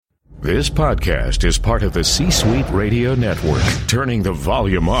This podcast is part of the C-Suite Radio Network, turning the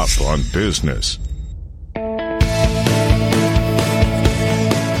volume up on business.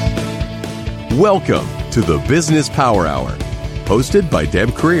 Welcome to the Business Power Hour, hosted by Deb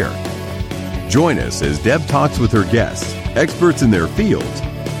Creer. Join us as Deb talks with her guests, experts in their fields,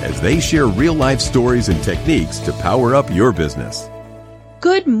 as they share real-life stories and techniques to power up your business.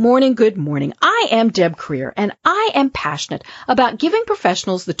 Good morning, good morning. I am Deb Creer, and I am passionate about giving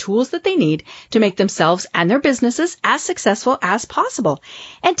professionals the tools that they need to make themselves and their businesses as successful as possible.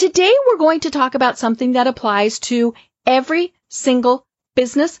 And today we're going to talk about something that applies to every single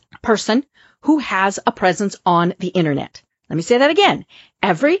business person who has a presence on the internet. Let me say that again.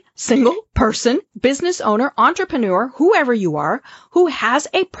 Every single person, business owner, entrepreneur, whoever you are, who has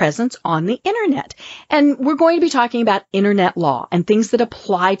a presence on the internet. And we're going to be talking about internet law and things that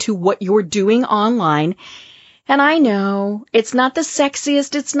apply to what you're doing online. And I know it's not the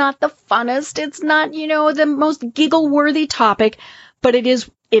sexiest, it's not the funnest, it's not, the most giggle-worthy topic, but it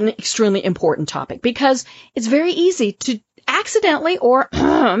is an extremely important topic because it's very easy to accidentally or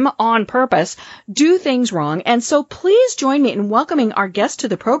on purpose do things wrong. And so please join me in welcoming our guest to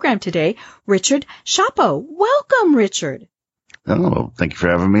the program today, Richard Chapo. Welcome, Richard. Oh, thank you for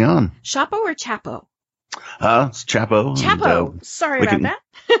having me on. Chapo or Chapo? It's Chapo. Chapo. And, sorry about that.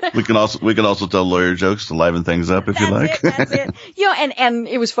 we can also tell lawyer jokes to liven things up if you like. That's it. And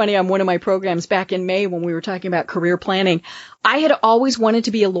it was funny on one of my programs back in May when we were talking about career planning. I had always wanted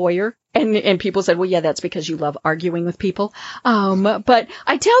to be a lawyer, and people said, well, yeah, that's because you love arguing with people. But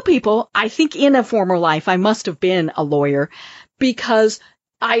I tell people, I think in a former life I must have been a lawyer because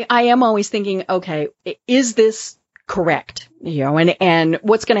I am always thinking, okay, is this correct? And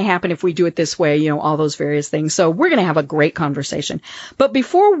what's going to happen if we do it this way, all those various things. So we're going to have a great conversation. But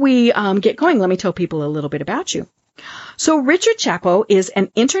before we get going, let me tell people a little bit about you. So Richard Chapo is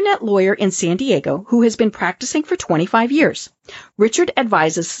an internet lawyer in San Diego who has been practicing for 25 years. Richard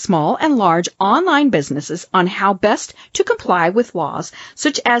advises small and large online businesses on how best to comply with laws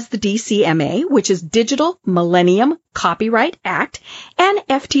such as the DCMA, which is Digital Millennium Copyright Act, and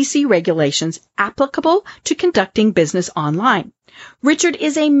FTC regulations applicable to conducting business online. Richard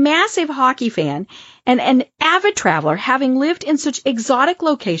is a massive hockey fan and an avid traveler, having lived in such exotic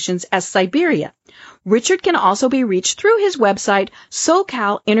locations as Siberia. Richard can also be reached through his website,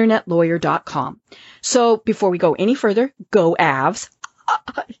 SoCalInternetLawyer.com. So before we go any further, go Avs.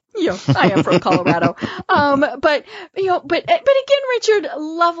 I am from Colorado. But again, Richard,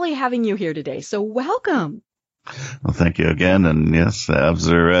 lovely having you here today. So welcome. Well, thank you again. And yes,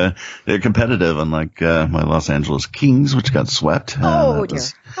 Avs are, they're competitive, unlike, my Los Angeles Kings, which got swept. Oh, dear.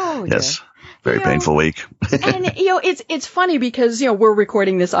 Yes. Very painful week. And, it's funny because, we're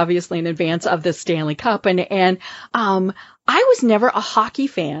recording this obviously in advance of the Stanley Cup. And I was never a hockey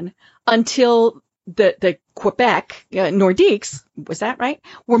fan until the Quebec Nordiques, was that right?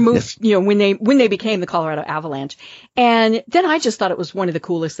 Were moved, yes. When they became the Colorado Avalanche. And then I just thought it was one of the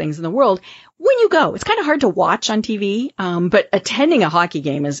coolest things in the world. When you go, it's kind of hard to watch on TV, but attending a hockey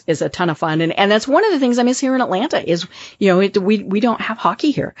game is a ton of fun. And that's one of the things I miss here in Atlanta is, we don't have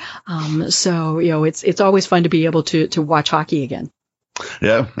hockey here. So it's always fun to be able to watch hockey again.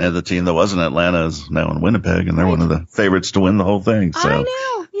 Yeah, and the team that was in Atlanta is now in Winnipeg, and they're one of the favorites to win the whole thing. So. I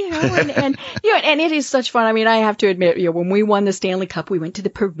know, and it is such fun. I mean, I have to admit, when we won the Stanley Cup, we went to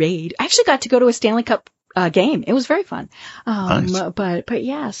the parade. I actually got to go to a Stanley Cup game. It was very fun. Nice. But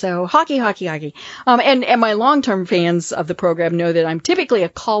yeah, so hockey. And my long-term fans of the program know that I'm typically a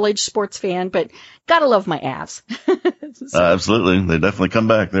college sports fan, but gotta love my Avs. Absolutely. They definitely come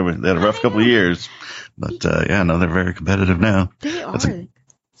back. They had a rough couple of years, but they're very competitive now. They are.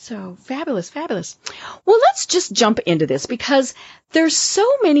 So fabulous. Well, let's just jump into this because there's so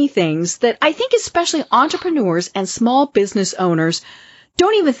many things that I think especially entrepreneurs and small business owners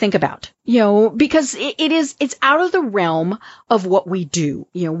don't even think about, because it's out of the realm of what we do.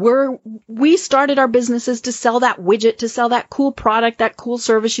 We started our businesses to sell that widget, to sell that cool product, that cool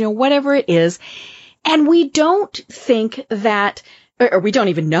service, whatever it is. And we don't think that, or we don't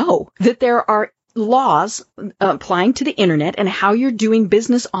even know that there are laws applying to the internet and how you're doing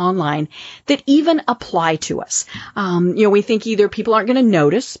business online that even apply to us. We think either people aren't going to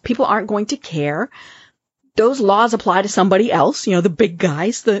notice, people aren't going to care. Those laws apply to somebody else, the big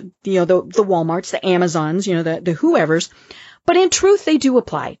guys, the Walmarts, the Amazons, the whoever's. But in truth, they do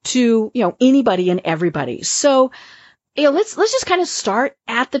apply to, anybody and everybody. So, let's just kind of start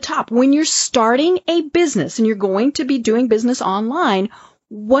at the top. When you're starting a business and you're going to be doing business online,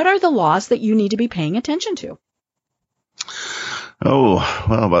 what are the laws that you need to be paying attention to? Oh,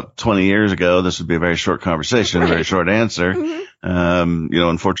 well, about 20 years ago, this would be a very short conversation, a very short answer.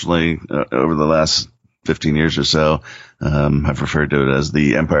 Unfortunately, over the last 15 years or so, I've referred to it as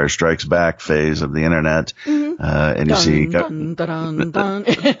the Empire Strikes Back phase of the internet. And you see,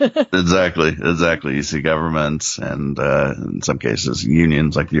 exactly. You see governments and, in some cases,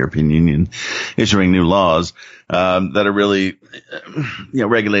 unions like the European Union issuing new laws, that are really,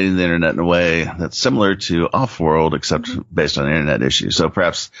 regulating the internet in a way that's similar to off-world, except based on internet issues. So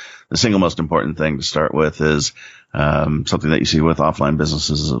perhaps the single most important thing to start with is, something that you see with offline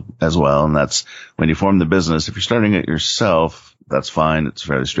businesses as well. And that's when you form the business, if you're starting it yourself, that's fine. It's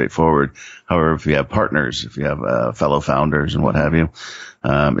fairly straightforward. However, if you have partners, if you have fellow founders and what have you,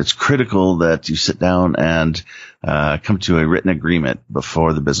 it's critical that you sit down and come to a written agreement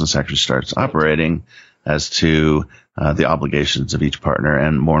before the business actually starts operating as to the obligations of each partner,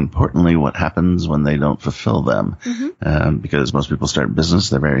 and more importantly, what happens when they don't fulfill them. Because most people start business,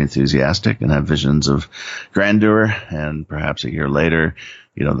 they're very enthusiastic and have visions of grandeur, and perhaps a year later,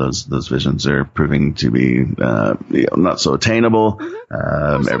 those visions are proving to be not so attainable.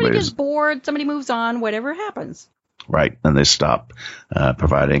 Somebody gets bored, somebody moves on, whatever happens. Right. And they stop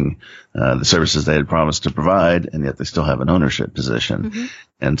providing the services they had promised to provide, and yet they still have an ownership position.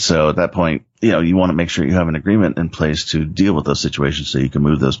 And so at that point, you want to make sure you have an agreement in place to deal with those situations so you can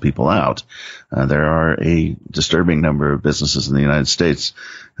move those people out. There are a disturbing number of businesses in the United States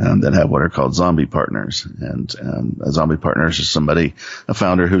that have what are called zombie partners. And a zombie partner is just a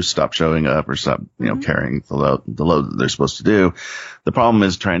founder who stopped showing up or stopped, carrying the load that they're supposed to do. The problem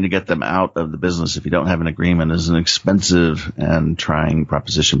is trying to get them out of the business if you don't have an agreement is an expensive and trying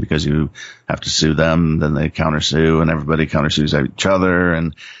proposition, because you have to sue them, then they countersue, and everybody countersues each other,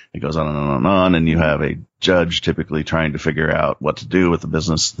 and it goes on and on and on, and you have a judge typically trying to figure out what to do with the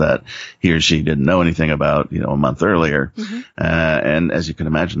business that he or she didn't know anything about, a month earlier. And as you can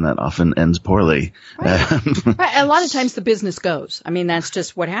imagine, that often ends poorly. Right. A lot of times the business goes. I mean, that's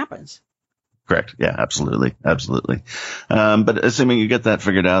just what happens. Correct. Yeah, absolutely. But assuming you get that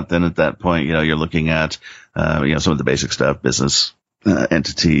figured out, then at that point, you're looking at, some of the basic stuff, business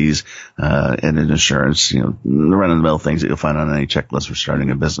entities, and insurance, the run-of-the-mill things that you'll find on any checklist for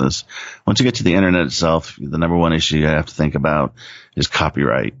starting a business. Once you get to the internet itself, the number one issue you have to think about is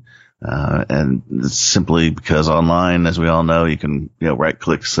copyright. And it's simply because online, as we all know, you can,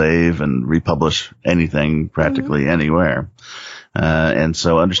 right-click, save, and republish anything practically anywhere. And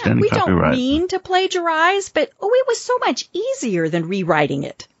so understanding copyright. We don't mean to plagiarize, but it was so much easier than rewriting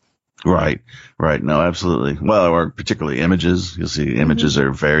it. Right. No, absolutely. Well, or particularly images. You'll see images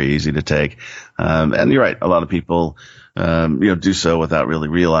are very easy to take. And you're right. A lot of people, do so without really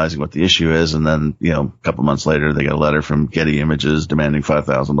realizing what the issue is. And then, a couple months later, they get a letter from Getty Images demanding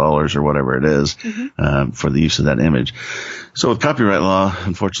 $5,000 or whatever it is, for the use of that image. So with copyright law,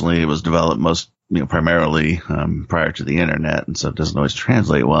 unfortunately, it was developed primarily, prior to the internet. And so it doesn't always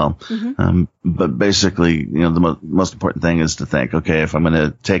translate well. But basically, the most important thing is to think, okay, if I'm going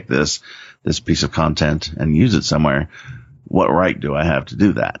to take this piece of content and use it somewhere, what right do I have to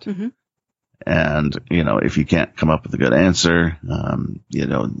do that? And, if you can't come up with a good answer, then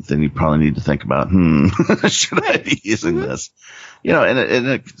you probably need to think about, should I be using this?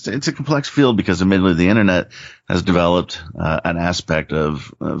 And it's a complex field because admittedly the internet has developed, an aspect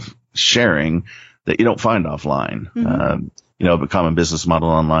of sharing that you don't find offline. A common business model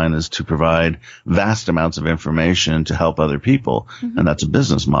online is to provide vast amounts of information to help other people. And that's a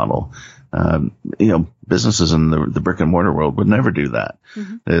business model. Businesses in the brick and mortar world would never do that.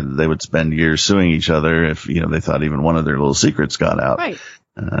 They would spend years suing each other if, they thought even one of their little secrets got out. Right.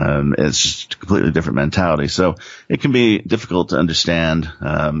 It's just a completely different mentality. So it can be difficult to understand,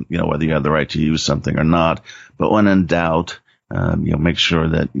 whether you have the right to use something or not. But when in doubt, make sure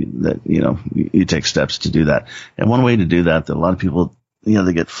that you take steps to do that. And one way to do that a lot of people,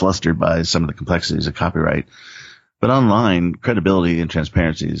 they get flustered by some of the complexities of copyright. But online, credibility and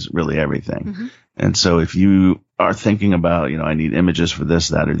transparency is really everything. And so if you are thinking about, I need images for this,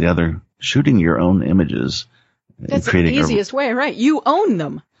 that, or the other, shooting your own images. That's the easiest way, right? You own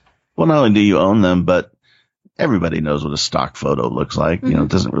them. Well, not only do you own them, but everybody knows what a stock photo looks like. It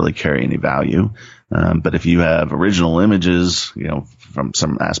doesn't really carry any value. But if you have original images, from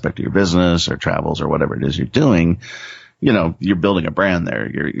some aspect of your business or travels or whatever it is you're doing, you're building a brand there.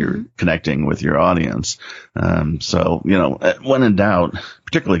 You're connecting with your audience. So, when in doubt,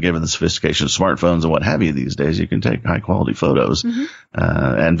 particularly given the sophistication of smartphones and what have you these days, you can take high quality photos,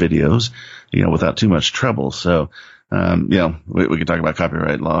 and videos, without too much trouble. So, we could talk about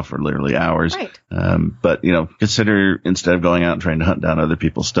copyright law for literally hours. Right. But, consider instead of going out and trying to hunt down other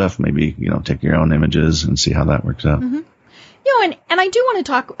people's stuff, maybe, take your own images and see how that works out. And I do want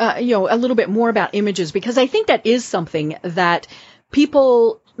to talk, a little bit more about images, because I think that is something that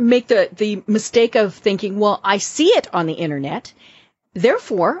people make the mistake of thinking, well, I see it on the internet,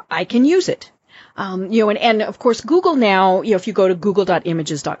 therefore I can use it. And of course, Google now, if you go to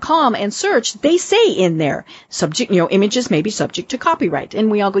google.images.com and search, they say in there, images may be subject to copyright.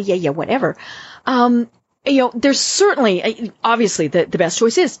 And we all go, yeah, whatever. There's certainly, obviously, the best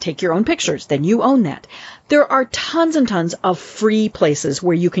choice is take your own pictures. Then you own that. There are tons and tons of free places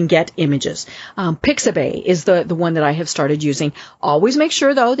where you can get images. Pixabay is the one that I have started using. Always make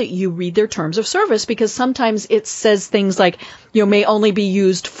sure, though, that you read their terms of service, because sometimes it says things like, may only be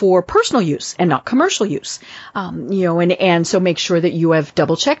used for personal use and not commercial use. And so make sure that you have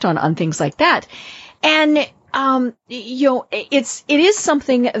double checked on things like that. And it is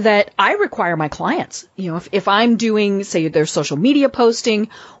something that I require my clients. If I'm doing, say, their social media posting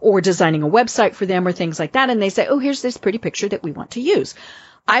or designing a website for them or things like that, and they say, oh, here's this pretty picture that we want to use,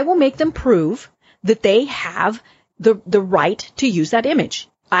 I will make them prove that they have the right to use that image,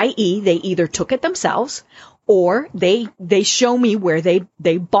 i.e. they either took it themselves or they show me where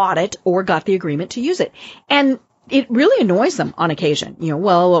they bought it or got the agreement to use it. And it really annoys them on occasion.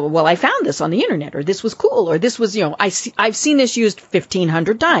 Well, I found this on the internet, or this was cool, or this was, I've seen this used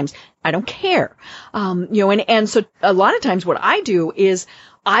 1,500 times. I don't care. And so a lot of times what I do is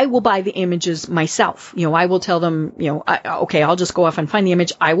I will buy the images myself. I will tell them, okay, I'll just go off and find the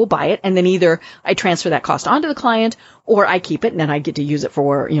image. I will buy it. And then either I transfer that cost onto the client, or I keep it and then I get to use it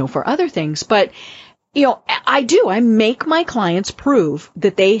for other things. But I make my clients prove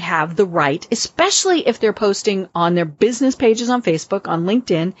that they have the right, especially if they're posting on their business pages on Facebook, on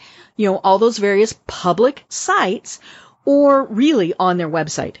LinkedIn, all those various public sites, or really on their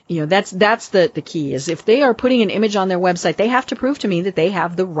website. That's the key, is if they are putting an image on their website, they have to prove to me that they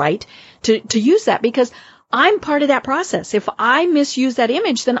have the right to use that, because I'm part of that process. If I misuse that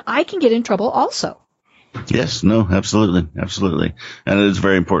image, then I can get in trouble also. Yes, no, absolutely. And it is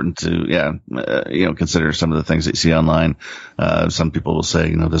very important to, consider some of the things that you see online. Some people will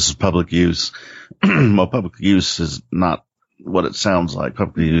say, this is public use. Well, public use is not what it sounds like.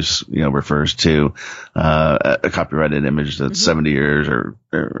 Public use, refers to, a copyrighted image that's 70 years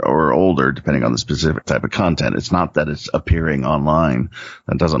or older, depending on the specific type of content. It's not that it's appearing online.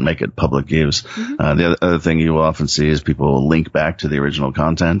 That doesn't make it public use. The other thing you will often see is people will link back to the original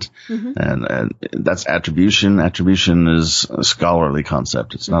content, and that's attribution. Attribution is a scholarly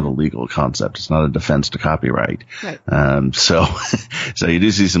concept. It's not a legal concept. It's not a defense to copyright. Right. So you do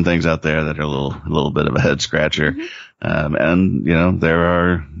see some things out there that are a little bit of a head scratcher. And there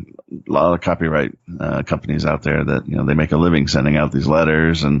are a lot of copyright companies out there that they make a living sending out these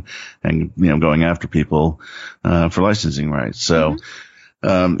letters and going after people for licensing rights. So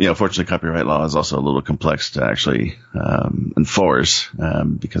fortunately, copyright law is also a little complex to actually enforce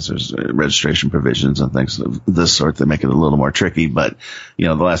because there's registration provisions and things of this sort that make it a little more tricky. But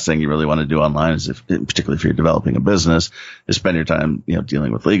the last thing you really want to do online is, particularly if you're developing a business, is spend your time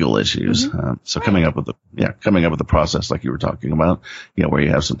dealing with legal issues. So coming up with a process like you were talking about, where you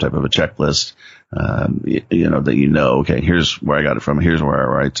have some type of a checklist. That okay, here's where I got it from, here's where our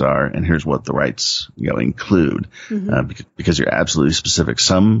rights are, and here's what the rights include, because you're absolutely specific.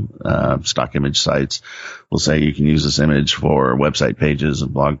 Some stock image sites will say you can use this image for website pages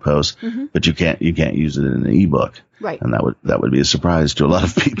and blog posts, but you can't use it in an ebook. Right. And that would be a surprise to a lot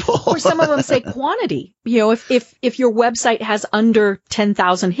of people. Or some of them say quantity. If your website has under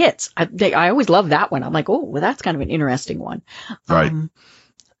 10,000 hits, I always love that one. I'm like, oh, well, that's kind of an interesting one. Right.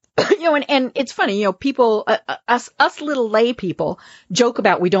 And it's funny, people, us little lay people joke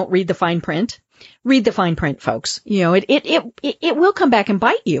about we don't read the fine print. Read the fine print, folks. It will come back and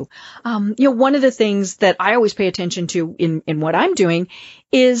bite you. One of the things that I always pay attention to in what I'm doing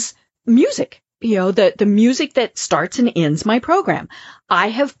is music. The music that starts and ends my program. I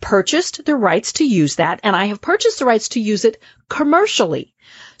have purchased the rights to use that, and I have purchased the rights to use it commercially.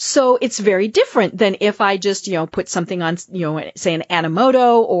 So it's very different than if I just, put something on, say an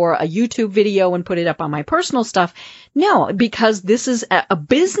Animoto or a YouTube video and put it up on my personal stuff. No, because this is a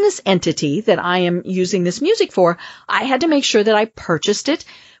business entity that I am using this music for. I had to make sure that I purchased it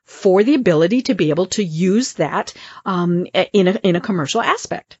for the ability to be able to use that, in a commercial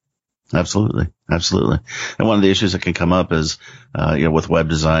aspect. Absolutely. And one of the issues that can come up is, with web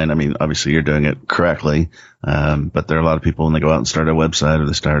design, I mean, obviously you're doing it correctly. But there are a lot of people when they go out and start a website or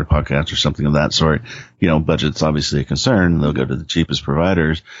they start a podcast or something of that sort, budget's obviously a concern. They'll go to the cheapest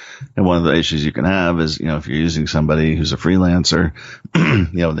providers. And one of the issues you can have is, if you're using somebody who's a freelancer,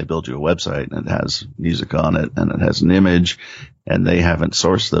 and they build you a website and it has music on it and it has an image and they haven't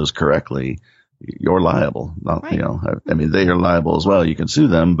sourced those correctly, you're liable. Not, Right. I mean, they are liable as well. You can sue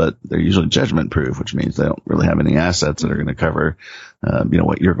them, but they're usually judgment proof, which means they don't really have any assets that are going to cover,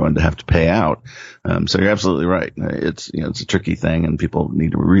 what you're going to have to pay out. So you're absolutely right. It's a tricky thing, and people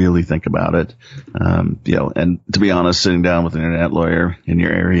need to really think about it. And to be honest, sitting down with an internet lawyer in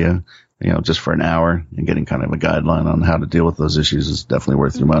your area, just for an hour and getting kind of a guideline on how to deal with those issues is definitely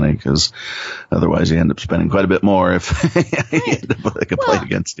worth your money, because otherwise you end up spending quite a bit more if you end up with a complaint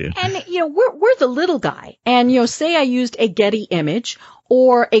against you. And, we're the little guy. And, say I used a Getty image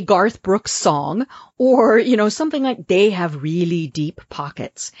or a Garth Brooks song or, something like they have really deep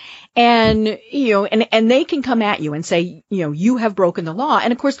pockets. And, and they can come at you and say, you have broken the law.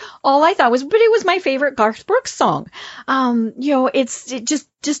 And of course, all I thought was, but it was my favorite Garth Brooks song.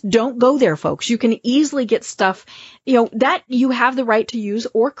 Just don't go there, folks. You can easily get stuff, that you have the right to use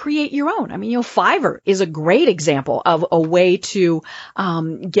or create your own. I mean, Fiverr is a great example of a way to,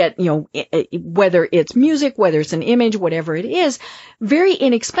 get, whether it's music, whether it's an image, whatever it is, very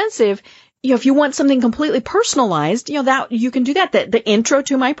inexpensive. If you want something completely personalized, that you can do that. The intro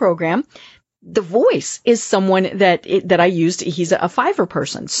to my program, the voice is someone that I used. He's a Fiverr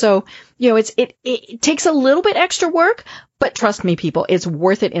person. So, it takes a little bit extra work, but trust me, people, it's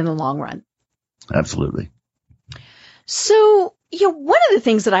worth it in the long run. Absolutely. So, one of the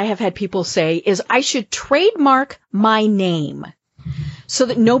things that I have had people say is I should trademark my name so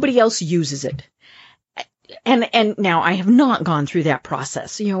that nobody else uses it. And now I have not gone through that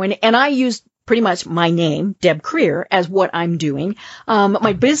process, and I used pretty much my name, Deb Creer, as what I'm doing.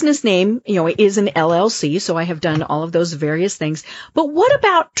 My business name, is an LLC, so I have done all of those various things. But what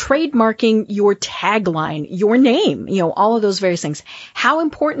about trademarking your tagline, your name, all of those various things? How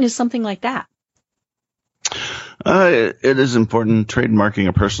important is something like that? It is important. Trademarking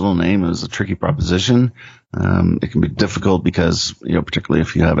a personal name is a tricky proposition. It can be difficult because, particularly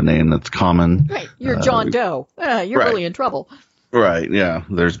if you have a name that's common. Right. You're John Doe. You're right. Really in trouble. Right. Yeah.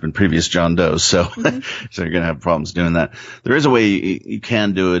 There's been previous John Does. So, so you're going to have problems doing that. There is a way you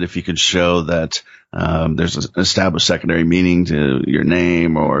can do it if you can show that, there's an established secondary meaning to your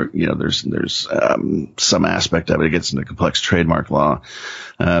name, or, there's some aspect of it. It gets into complex trademark law.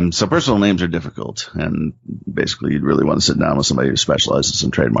 So personal names are difficult, and basically you'd really want to sit down with somebody who specializes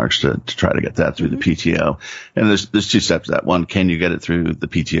in trademarks to try to get that through the PTO. And there's two steps to that. One, can you get it through the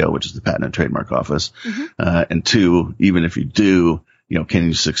PTO, which is the Patent and Trademark Office? And two, even if you do, can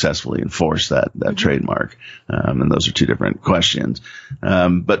you successfully enforce that trademark? And those are two different questions.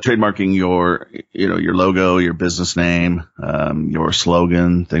 But trademarking your logo, your business name, your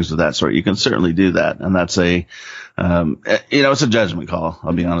slogan, things of that sort, you can certainly do that. And that's it's a judgment call.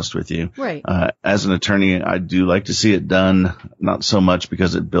 I'll be honest with you. Right. As an attorney, I do like to see it done, not so much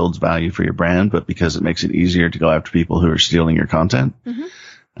because it builds value for your brand, but because it makes it easier to go after people who are stealing your content.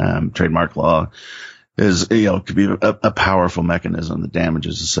 Trademark law is, could be a powerful mechanism. The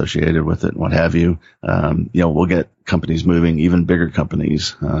damages associated with it and what have you. We'll get companies moving, even bigger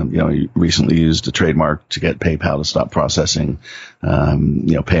companies. You recently used a trademark to get PayPal to stop processing,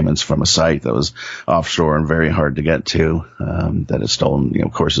 payments from a site that was offshore and very hard to get to, that has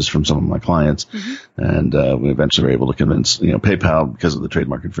stolen, courses from some of my clients. And, we eventually were able to convince, PayPal, because of the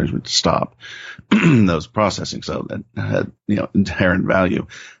trademark infringement, to stop those processing. So that had, inherent value.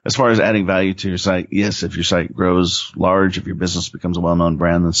 As far as adding value to your site, yes, if your site grows large, if your business becomes a well-known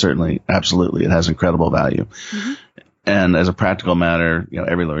brand, then certainly, absolutely, it has incredible value. And as a practical matter,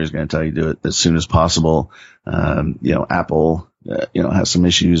 every lawyer is going to tell you do it as soon as possible. Apple, has some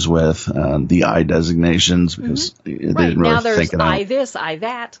issues with the I designations because they didn't really now there's think it out. I this, I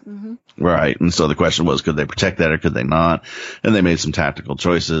that. Right. And so the question was, could they protect that or could they not? And they made some tactical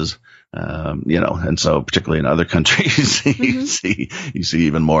choices. And so particularly in other countries, you see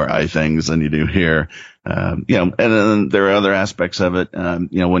even more I things than you do here. And then there are other aspects of it.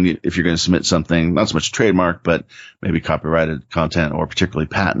 If you're going to submit something, not so much trademark, but maybe copyrighted content or particularly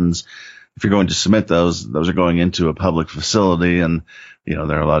patents, if you're going to submit those are going into a public facility, and there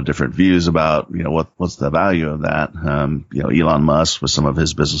are a lot of different views about what's the value of that. Elon Musk, with some of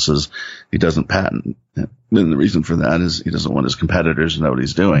his businesses, he doesn't patent, and the reason for that is he doesn't want his competitors to know what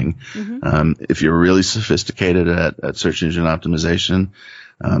he's doing. If you're really sophisticated at search engine optimization,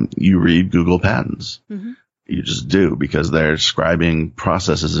 you read Google patents. You just do, because they're describing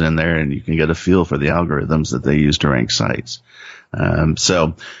processes in there, and you can get a feel for the algorithms that they use to rank sites.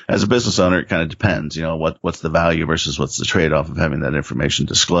 So as a business owner, it kind of depends, what's the value versus what's the trade-off of having that information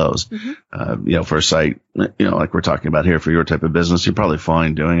disclosed. For a site, like we're talking about here, for your type of business, you're probably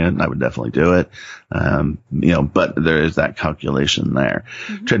fine doing it, and I would definitely do it. But there is that calculation there.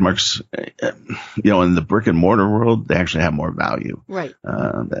 Trademarks, in the brick and mortar world, they actually have more value. Right.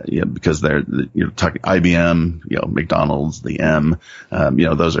 Because you're talking IBM, McDonald's, the M,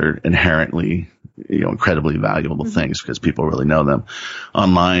 those are inherently incredibly valuable things because people really know them.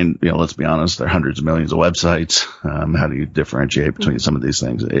 Online, let's be honest, there are hundreds of millions of websites. How do you differentiate between some of these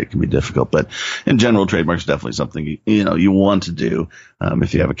things? It can be difficult, but in general, trademarks are definitely something, you want to do,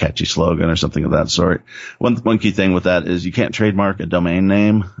 if you have a catchy slogan or something of that sort. One key thing with that is you can't trademark a domain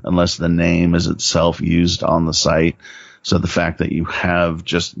name unless the name is itself used on the site. So the fact that you have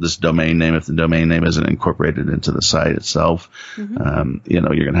just this domain name, if the domain name isn't incorporated into the site itself, you're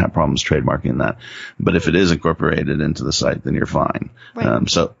going to have problems trademarking that. But if it is incorporated into the site, then you're fine. Right.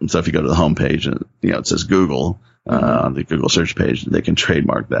 So if you go to the home page and, it says Google, on the Google search page, they can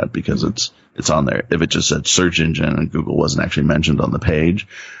trademark that because it's on there. If it just said search engine and Google wasn't actually mentioned on the page,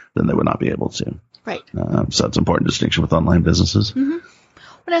 then they would not be able to. Right. So it's an important distinction with online businesses. Well,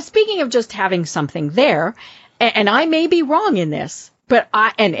 now speaking of just having something there, and I may be wrong in this, but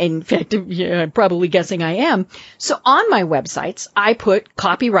and in fact, I'm probably guessing I am. So on my websites, I put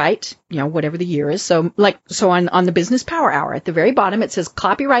copyright, whatever the year is. So on the Business Power Hour, at the very bottom, it says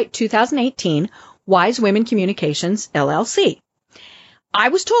copyright 2018, Wise Women Communications, LLC. I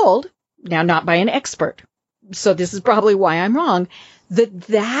was told, now not by an expert, so this is probably why I'm wrong,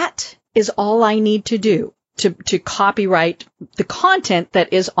 that is all I need to do to copyright the content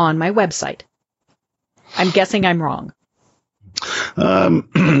that is on my website. I'm guessing I'm wrong.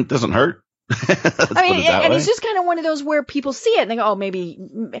 Doesn't hurt. And it's just kind of one of those where people see it and they go, oh, maybe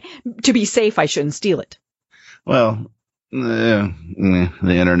to be safe, I shouldn't steal it. Well, the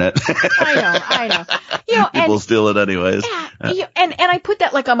internet. I know. People steal it anyways. Yeah, and I put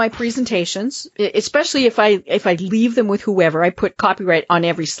that like on my presentations, especially if I leave them with whoever, I put copyright on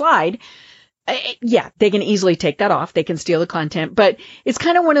every slide. They can easily take that off. They can steal the content, but it's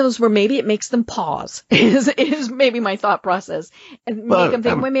kind of one of those where maybe it makes them pause is maybe my thought process and make them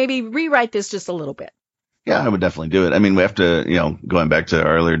think, well, maybe rewrite this just a little bit. Yeah, I would definitely do it. I mean, we have to, going back to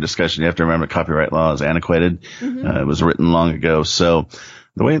our earlier discussion, you have to remember copyright law is antiquated. It was written long ago. So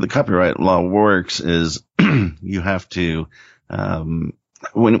the way the copyright law works is you have to,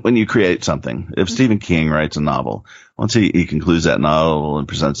 when you create something, if Stephen King writes a novel, once he concludes that novel and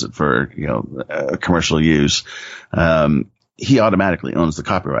presents it for, commercial use, he automatically owns the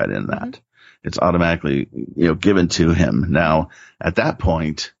copyright in that. It's automatically, given to him. Now, at that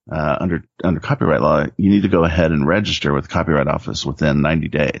point, under copyright law, you need to go ahead and register with the Copyright Office within 90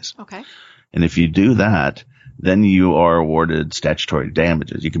 days. Okay. And if you do that, then you are awarded statutory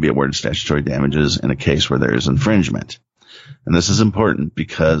damages. You can be awarded statutory damages in a case where there is infringement. And this is important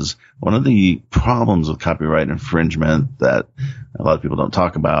because one of the problems with copyright infringement that a lot of people don't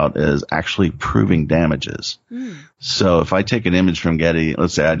talk about is actually proving damages. So if I take an image from Getty,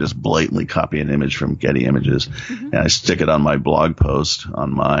 let's say I just blatantly copy an image from Getty Images and I stick it on my blog post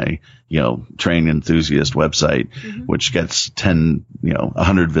on my, train enthusiast website, which gets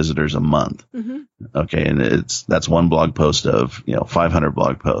 100 visitors a month. Okay. And that's one blog post of, 500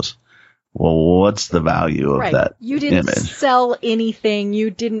 blog posts. Well, what's the value of that You didn't image? Sell anything. You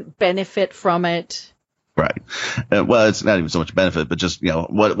didn't benefit from it. Right. Well, it's not even so much benefit, but just,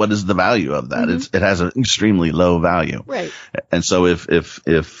 what is the value of that? It has an extremely low value. Right. And so if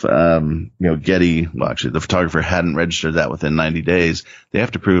Getty, well, actually the photographer hadn't registered that within 90 days, they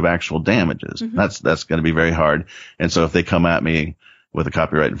have to prove actual damages. That's going to be very hard. And so if they come at me with a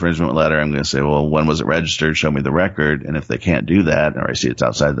copyright infringement letter, I'm going to say, well, when was it registered? Show me the record. And if they can't do that, or I see it's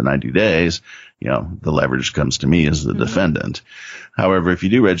outside the 90 days, the leverage comes to me as the defendant. However, if you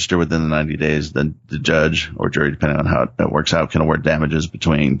do register within the 90 days, then the judge or jury, depending on how it works out, can award damages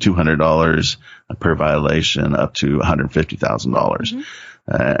between $200 per violation up to $150,000.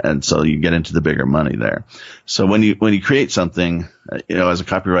 And so you get into the bigger money there. So when you create something, as a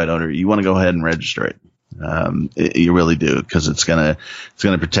copyright owner, you want to go ahead and register it. You really do, because it's gonna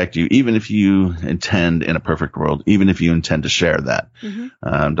protect you, even if you intend in a perfect world, even if you intend to share that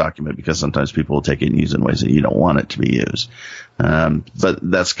document, because sometimes people will take it and use it in ways that you don't want it to be used. But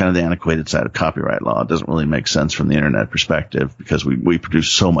that's kind of the antiquated side of copyright law. It doesn't really make sense from the internet perspective, because we produce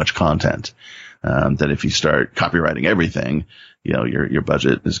so much content that if you start copyrighting everything, your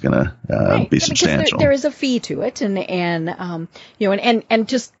budget is going to be substantial. There is a fee to it, and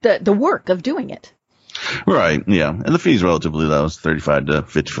just the work of doing it. Right. Yeah. And the fee's relatively low. It's $35 to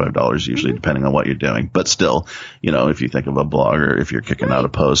 $55 usually, depending on what you're doing. But still, if you think of a blogger, if you're kicking out a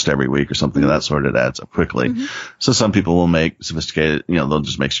post every week or something of that sort, it adds up quickly. So some people will make sophisticated, they'll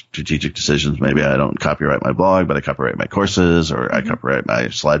just make strategic decisions. Maybe I don't copyright my blog, but I copyright my courses, or I copyright my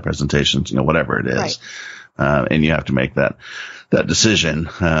slide presentations, whatever it is. Right. And you have to make that decision.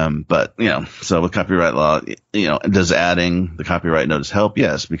 But so with copyright law, does adding the copyright notice help?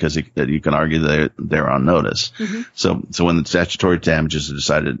 Yes, because you can argue that they're on notice. So when the statutory damages are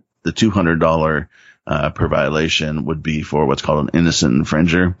decided, the $200 per violation would be for what's called an innocent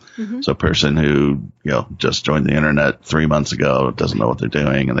infringer. So a person who, just joined the internet 3 months ago, doesn't know what they're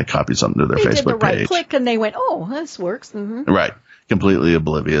doing, and they copied something to their Facebook page. They did the right click and they went, oh, this works. Right. Completely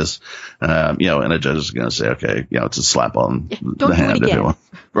oblivious. And a judge is going to say, okay, it's a slap on the hand.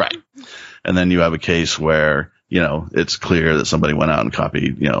 Right. And then you have a case where, it's clear that somebody went out and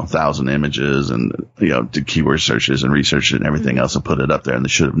copied, 1,000 images and, did keyword searches and researched it and everything else and put it up there, and they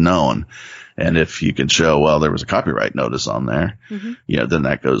should have known. And if you can show, well, there was a copyright notice on there, then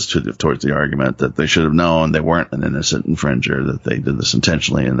that goes towards the argument that they should have known they weren't an innocent infringer, that they did this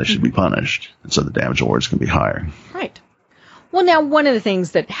intentionally and they should be punished. And so the damage awards can be higher. Right. Well, now, one of the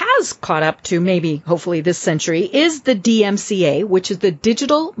things that has caught up to maybe, hopefully, this century is the DMCA, which is the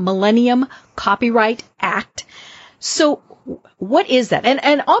Digital Millennium Copyright Act. So what is that?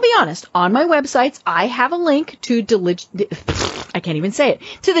 And I'll be honest, on my websites, I have a link to I can't even say it,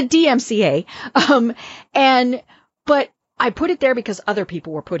 to the DMCA. But I put it there because other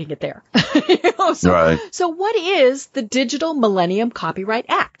people were putting it there. Right. So what is the Digital Millennium Copyright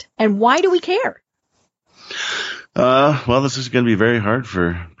Act, and why do we care? Well, this is going to be very hard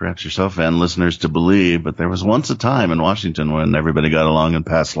for perhaps yourself and listeners to believe, but there was once a time in Washington when everybody got along and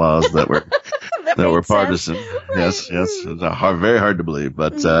passed laws that were that were partisan. Right. Yes, it's very hard to believe,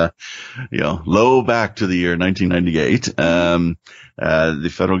 but low back to the year 1998, the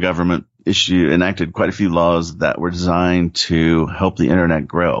federal government enacted quite a few laws that were designed to help the internet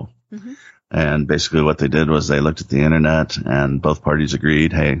grow. And basically what they did was they looked at the internet, and both parties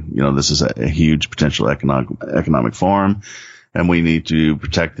agreed, hey, this is a huge potential economic forum, and we need to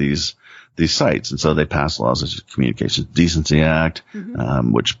protect these sites. And so they passed laws such as Communications Decency Act,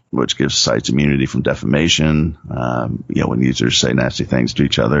 which gives sites immunity from defamation, when users say nasty things to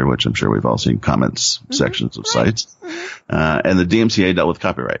each other, which I'm sure we've all seen comments sections of sites. And the DMCA dealt with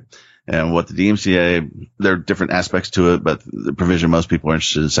copyright. And what the DMCA, there are different aspects to it, but the provision most people are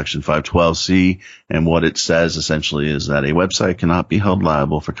interested in Section 512C. And what it says essentially is that a website cannot be held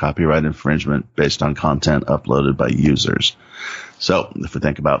liable for copyright infringement based on content uploaded by users. So if we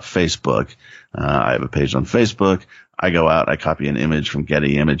think about Facebook, I have a page on Facebook. I go out, I copy an image from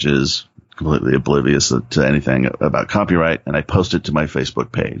Getty Images, completely oblivious to anything about copyright, and I post it to my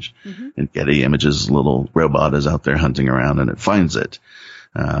Facebook page. And Getty Images' little robot is out there hunting around, and it finds it.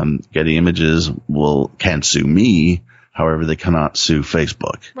 Getty Images can sue me. However, they cannot sue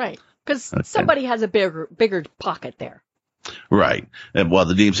Facebook. Right. Because somebody has a bigger pocket there. Right. And, well,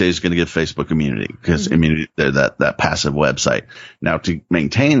 the DMCA is going to give Facebook immunity because immunity, they're that passive website. Now, to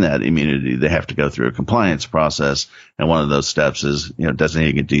maintain that immunity, they have to go through a compliance process. And one of those steps is,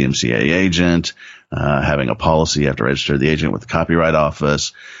 designating a DMCA agent, having a policy. You have to register the agent with the Copyright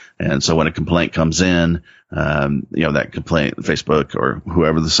Office. And so when a complaint comes in, that complaint, Facebook or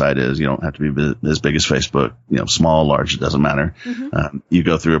whoever the site is, you don't have to be as big as Facebook, small, large, it doesn't matter. You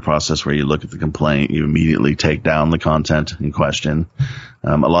go through a process where you look at the complaint, you immediately take down the content in question.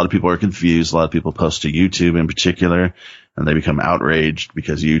 A lot of people are confused. A lot of people post to YouTube in particular, and they become outraged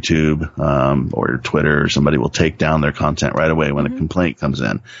because YouTube, or Twitter or somebody will take down their content right away when a complaint comes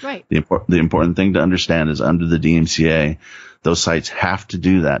in. Right. The important thing to understand is under the DMCA, those sites have to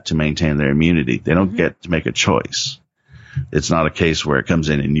do that to maintain their immunity. They don't get to make a choice. It's not a case where it comes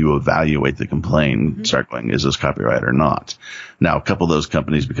in and you evaluate the complaint and start going, is this copyright or not? Now, a couple of those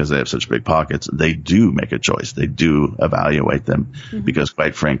companies, because they have such big pockets, they do make a choice. They do evaluate them because,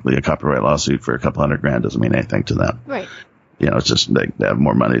 quite frankly, a copyright lawsuit for a couple $100,000 doesn't mean anything to them. Right. It's just they have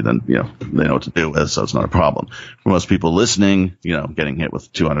more money than, they know what to do with, so it's not a problem. For most people listening, getting hit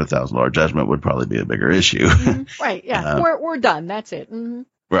with $200,000 judgment would probably be a bigger issue. Right, yeah. We're done. That's it.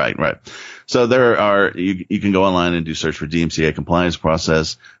 Right. So you can go online and do search for DMCA compliance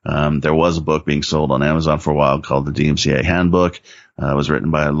process. There was a book being sold on Amazon for a while called the DMCA Handbook. It was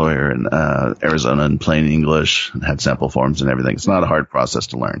written by a lawyer in Arizona in plain English and had sample forms and everything. It's not a hard process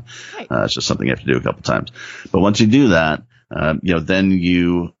to learn. Right. It's just something you have to do a couple times. But once you do that, then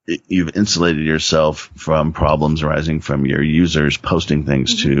you've insulated yourself from problems arising from your users posting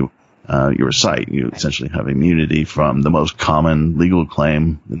things to your site. You essentially have immunity from the most common legal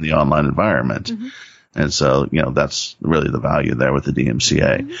claim in the online environment. And so, that's really the value there with the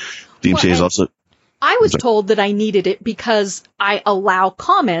DMCA. DMCA is also... I was told that I needed it because I allow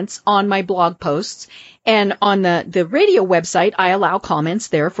comments on my blog posts, and on the radio website, I allow comments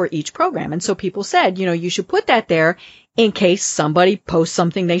there for each program. And so people said, you should put that there in case somebody posts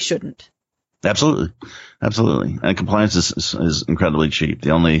something they shouldn't. Absolutely. Absolutely. And compliance is incredibly cheap. The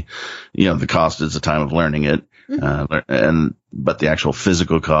only, the cost is the time of learning it. But the actual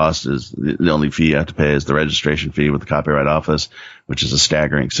physical cost is the only fee you have to pay is the registration fee with the Copyright Office, which is a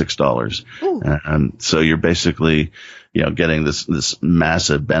staggering $6. So you're basically, getting this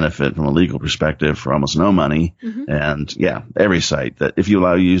massive benefit from a legal perspective for almost no money. And every site that if you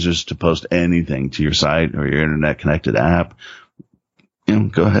allow users to post anything to your site or your internet connected app,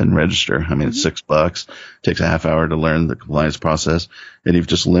 go ahead and register. I mean, it's $6. Takes a half hour to learn the compliance process, and you've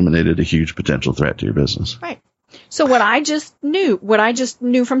just eliminated a huge potential threat to your business. Right. So what I just knew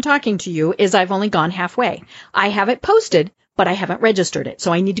from talking to you is I've only gone halfway. I have it posted, but I haven't registered it.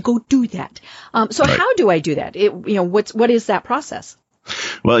 So I need to go do that. So right. How do I do that? What is that process?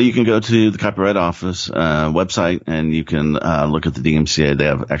 Well, you can go to the Copyright Office website, and you can look at the DMCA. They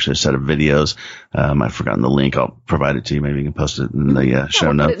have actually a set of videos. I've forgotten the link. I'll provide it to you. Maybe you can post it in the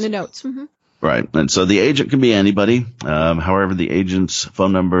show notes. Put it in the notes. Right. And so the agent can be anybody. However, the agent's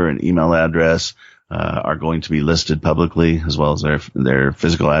phone number and email address are going to be listed publicly, as well as their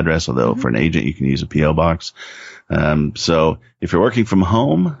physical address, although for an agent you can use a P.O. box. So if you're working from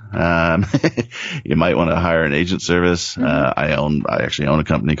home, you might want to hire an agent service. I actually own a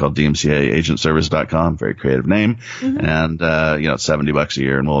company called DMCAagentservice.com, very creative name. And, it's $70 a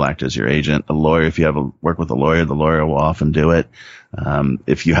year, and we'll act as your agent. A lawyer, if you work with a lawyer, the lawyer will often do it.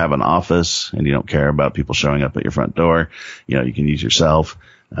 If you have an office and you don't care about people showing up at your front door, you can use yourself.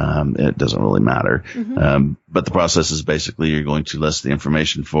 It doesn't really matter. But the process is basically you're going to list the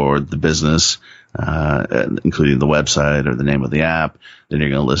information for the business, including the website or the name of the app. Then you're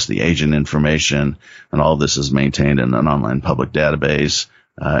going to list the agent information, and all of this is maintained in an online public database.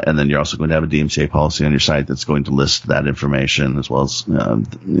 And then you're also going to have a DMCA policy on your site that's going to list that information, as well as,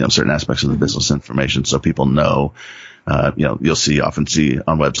 certain aspects of the business information, so people know. You'll often see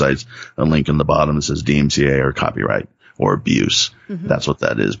on websites a link in the bottom that says DMCA or copyright or abuse. That's what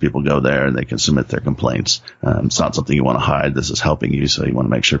that is. People go there and they can submit their complaints. It's not something you want to hide. This is helping you, so you want to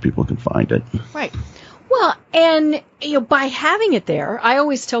make sure people can find it. Right. Well, and by having it there, I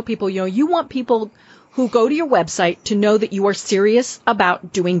always tell people, you want people who go to your website to know that you are serious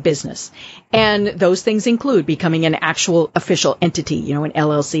about doing business. And those things include becoming an actual official entity, an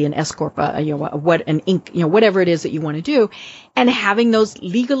LLC, an S Corp, an Inc., whatever it is that you want to do. And having those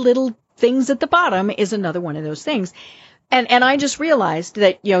legal little things at the bottom is another one of those things. And I just realized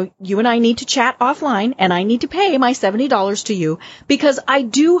that, you and I need to chat offline, and I need to pay my $70 to you because I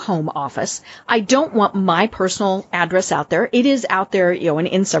do home office. I don't want my personal address out there. It is out there,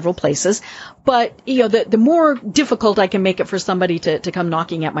 in several places. But, the more difficult I can make it for somebody to come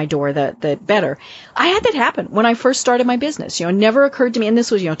knocking at my door, the better. I had that happen when I first started my business. It never occurred to me, and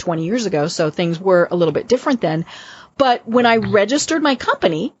this was, 20 years ago, so things were a little bit different then. But when I registered my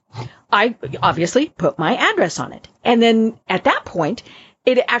company, I obviously put my address on it. And then at that point,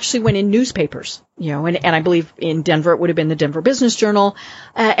 it actually went in newspapers, and I believe in Denver, it would have been the Denver Business Journal.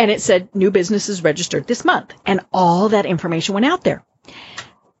 And it said new businesses registered this month. And all that information went out there,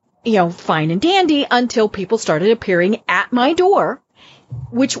 fine and dandy until people started appearing at my door,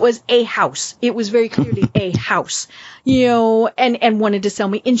 which was a house. It was very clearly a house, and wanted to sell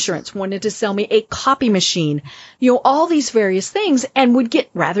me insurance, wanted to sell me a copy machine, all these various things, and would get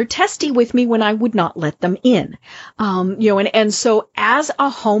rather testy with me when I would not let them in. And so as a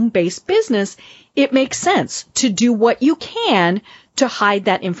home-based business, it makes sense to do what you can to hide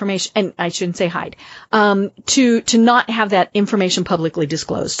that information, and I shouldn't say hide, to not have that information publicly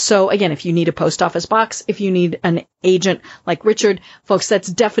disclosed. So again, if you need a post office box, if you need an agent like Richard, folks, that's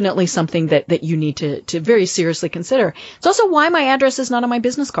definitely something that you need to very seriously consider. It's also why my address is not on my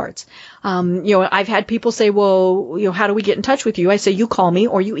business cards. I've had people say, well, how do we get in touch with you? I say, you call me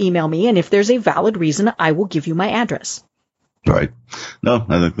or you email me, and if there's a valid reason, I will give you my address. Right. No,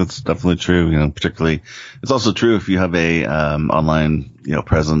 I think that's definitely true. Particularly, it's also true if you have a online,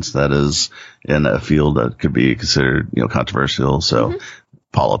 presence that is in a field that could be considered, controversial. So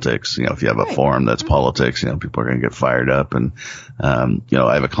politics, if you have a forum that's politics, people are going to get fired up. And,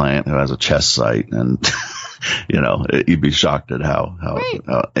 I have a client who has a chess site, and, you'd be shocked at how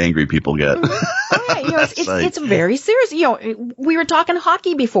angry people get. It's very serious. We were talking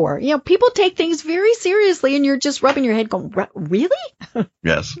hockey before. People take things very seriously, and you're just rubbing your head going, really?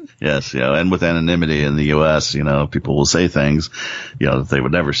 Yes. And with anonymity in the U.S., people will say things, that they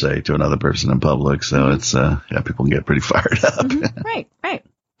would never say to another person in public. So it's, people can get pretty fired up. Right.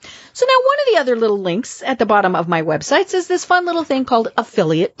 So now one of the other little links at the bottom of my websites is this fun little thing called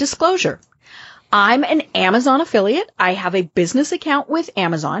affiliate disclosure. I'm an Amazon affiliate. I have a business account with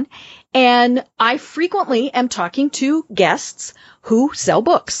Amazon, and I frequently am talking to guests who sell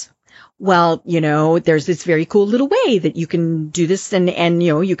books. Well, there's this very cool little way that you can do this, and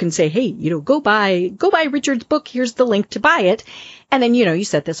you can say, hey, go buy Richard's book. Here's the link to buy it. And then, you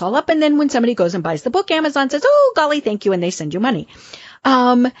set this all up. And then when somebody goes and buys the book, Amazon says, oh, golly, thank you. And they send you money.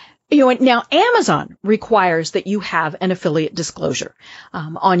 Now Amazon requires that you have an affiliate disclosure,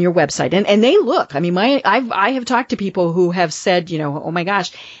 on your website. And they look, I have talked to people who have said, oh my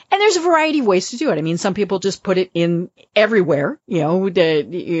gosh, and there's a variety of ways to do it. Some people just put it in everywhere,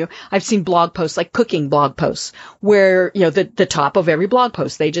 I've seen blog posts, like cooking blog posts, where, the top of every blog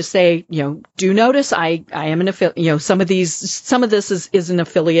post, they just say, do notice I am an affiliate, some of this is an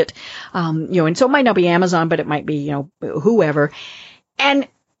affiliate, and so it might not be Amazon, but it might be, whoever. And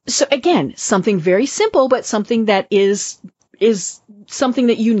so again, something very simple, but something that is something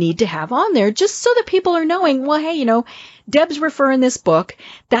that you need to have on there, just so that people are knowing, well, hey, Deb's referring this book.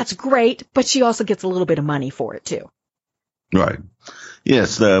 That's great, but she also gets a little bit of money for it too. Right.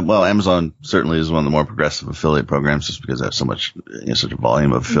 Yes. Amazon certainly is one of the more progressive affiliate programs, just because they have so much, such a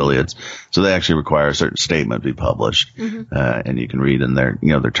volume of affiliates. So they actually require a certain statement be published, and you can read in their,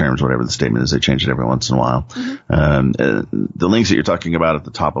 their terms, whatever the statement is. They change it every once in a while. The links that you're talking about at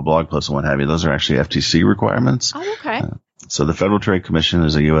the top of blog posts and what have you, those are actually FTC requirements. Oh, okay. So the Federal Trade Commission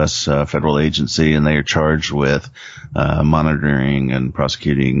is a U.S. Federal agency, and they are charged with monitoring and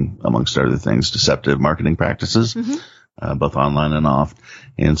prosecuting, amongst other things, deceptive marketing practices. Both online and off.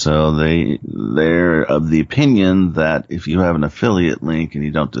 And so they're of the opinion that if you have an affiliate link and you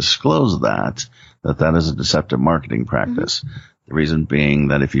don't disclose that is a deceptive marketing practice. The reason being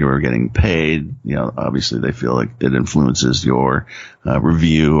that if you are getting paid, obviously they feel like it influences your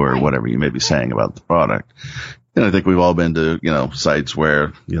review or whatever you may be saying about the product. And I think we've all been to, sites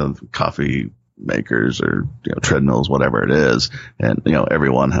where, coffee makers or treadmills, whatever it is, and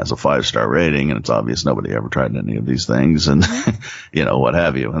everyone has a 5-star rating, and it's obvious nobody ever tried any of these things, and what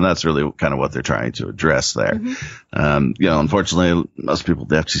have you. And that's really kind of what they're trying to address there. Unfortunately, most people at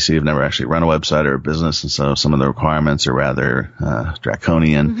the FTC have never actually run a website or a business, and so some of the requirements are rather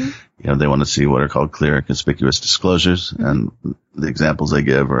draconian. They want to see what are called clear and conspicuous disclosures, and the examples they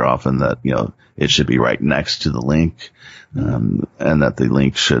give are often that it should be right next to the link. And that the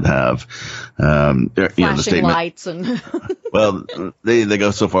link should have, flashing the statement, lights and. Well, they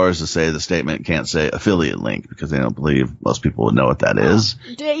go so far as to say the statement can't say affiliate link, because they don't believe most people would know what that is.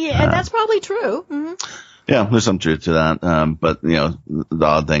 Yeah, and that's probably true. Yeah, there's some truth to that. But the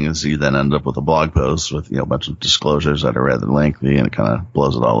odd thing is you then end up with a blog post with, a bunch of disclosures that are rather lengthy, and it kind of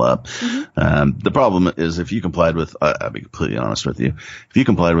blows it all up. The problem is if you complied with, I'll be completely honest with you, if you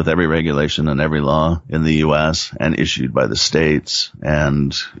complied with every regulation and every law in the U.S. and issued by the states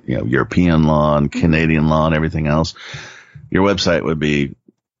and, European law and Canadian law and everything else, your website would be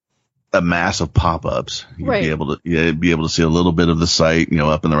a mass of pop-ups. You'd be able to see a little bit of the site,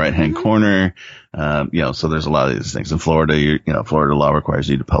 up in the right-hand corner. So there's a lot of these things. In Florida, Florida law requires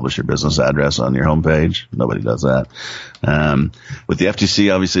you to publish your business address on your homepage. Nobody does that. With the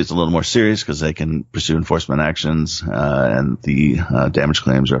FTC, obviously it's a little more serious because they can pursue enforcement actions, and the damage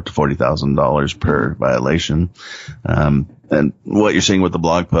claims are up to $40,000 per violation. And what you're seeing with the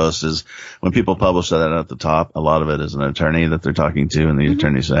blog post is when people publish that at the top, a lot of it is an attorney that they're talking to, and the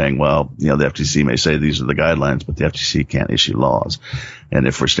attorney saying, well, the FTC may say these are the guidelines, but the FTC can't issue laws. And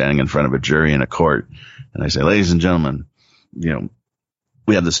if we're standing in front of a jury in a court and I say, ladies and gentlemen,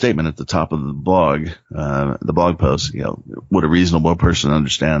 we have the statement at the top of the blog post, would a reasonable person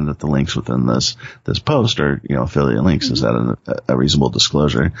understand that the links within this post are, affiliate links? Is that a reasonable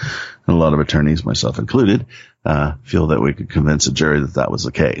disclosure? And a lot of attorneys, myself included, feel that we could convince a jury that was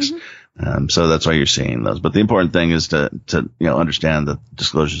the case. So that's why you're seeing those. But the important thing is to understand that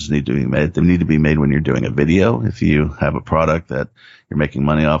disclosures need to be made. They need to be made when you're doing a video. If you have a product that you're making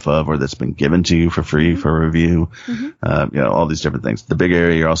money off of, or that's been given to you for free for review, all these different things. The big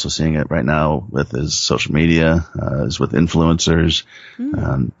area you're also seeing it right now with is social media, is with influencers.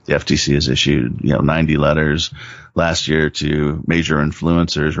 The FTC has issued, 90 letters last year to major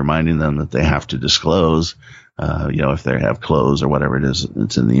influencers reminding them that they have to disclose, if they have clothes or whatever it is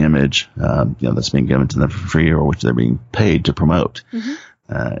that's in the image, that's being given to them for free or which they're being paid to promote.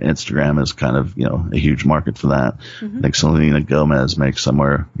 Instagram is kind of, a huge market for that. I think Selena Gomez makes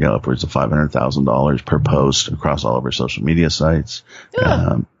somewhere, upwards of $500,000 per post across all of her social media sites.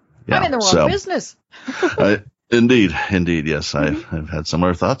 I'm in the wrong business. Indeed. Yes. I've had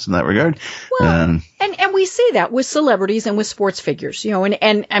similar thoughts in that regard. Well, and we see that with celebrities and with sports figures,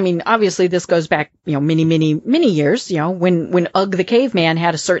 and I mean, obviously this goes back, many years, when Ugg the Caveman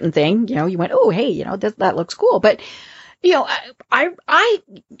had a certain thing, you went, oh, hey, that looks cool. But, I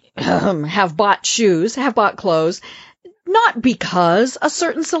have bought shoes, have bought clothes, not because a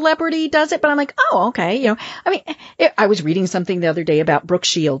certain celebrity does it, but I'm like, oh, okay. I mean, I was reading something the other day about Brooke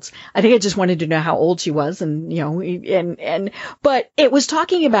Shields. I think I just wanted to know how old she was but it was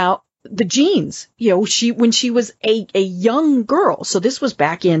talking about the jeans, when she was a young girl. So this was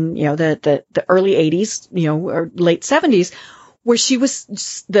back in, the early 80s, or late 70s, where she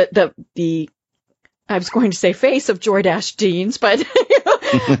was I was going to say face of Jordache jeans, but,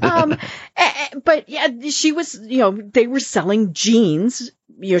 but yeah, she was, they were selling jeans.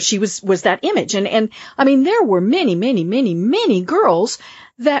 She was that image. And I mean, there were many girls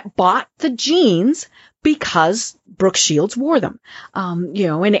that bought the jeans because Brooke Shields wore them.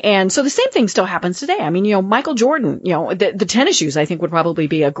 And so the same thing still happens today. I mean, Michael Jordan, the tennis shoes, I think would probably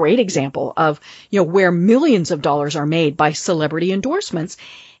be a great example of, where millions of dollars are made by celebrity endorsements.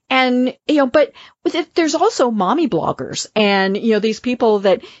 And, but there's also mommy bloggers and, these people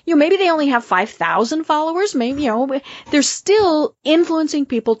that, maybe they only have 5,000 followers, maybe, they're still influencing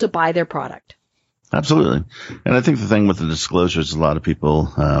people to buy their product. Absolutely. And I think the thing with the disclosures, a lot of people,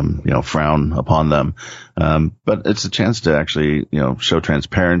 frown upon them. But it's a chance to actually, show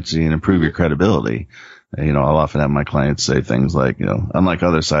transparency and improve your credibility. I'll often have my clients say things like, unlike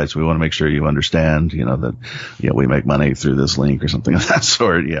other sites, we want to make sure you understand, that, we make money through this link or something of that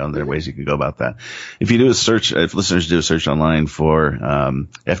sort. And there are ways you can go about that. If listeners do a search online for,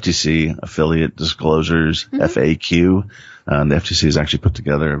 FTC affiliate disclosures, FAQ, the FTC has actually put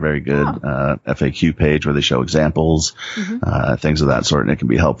together a very good, FAQ page where they show examples, things of that sort. And it can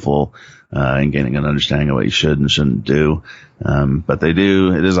be helpful, in gaining an understanding of what you should and shouldn't do. But it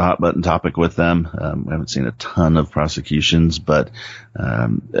is a hot button topic with them. We haven't seen a ton of prosecutions, but,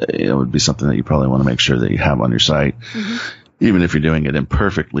 it would be something that you probably want to make sure that you have on your site, even if you're doing it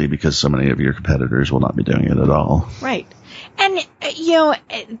imperfectly, because so many of your competitors will not be doing it at all. Right. And,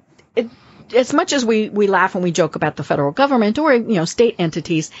 as much as we laugh and we joke about the federal government or, state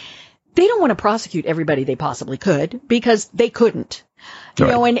entities, they don't want to prosecute everybody they possibly could because they couldn't.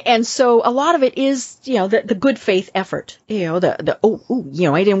 And so a lot of it is, the good faith effort, I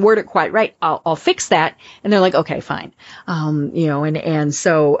didn't word it quite right. I'll fix that. And they're like, okay, fine.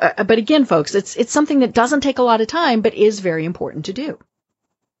 So, but again, folks, it's something that doesn't take a lot of time, but is very important to do.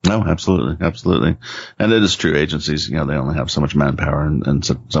 No, absolutely. Absolutely. And it is true. Agencies, they only have so much manpower and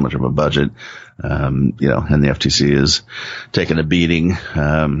so much of a budget. And the FTC is taking a beating,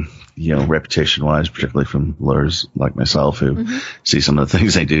 reputation wise, particularly from lawyers like myself who see some of the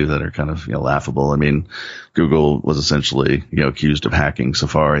things they do that are kind of, laughable. I mean, Google was essentially, accused of hacking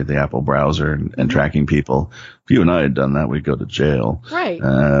Safari, the Apple browser, and tracking people. If you and I had done that, we'd go to jail. Right.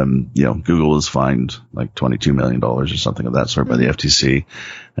 Google was fined like $22 million or something of that sort by the FTC.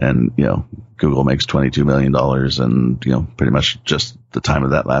 And, Google makes $22 million and, pretty much just the time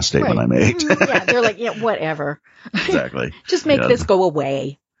of that last statement I made. Yeah. They're like, yeah, whatever. Exactly. Just make this go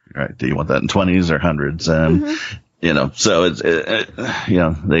away. Right. Do you want that in 20s or hundreds? So it's,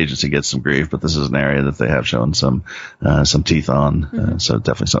 the agency gets some grief, but this is an area that they have shown some teeth on. So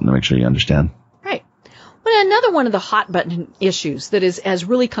definitely something to make sure you understand. Right. Well, another one of the hot button issues that has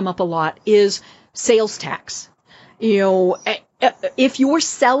really come up a lot is sales tax. If you're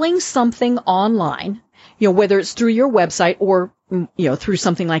selling something online, whether it's through your website or, through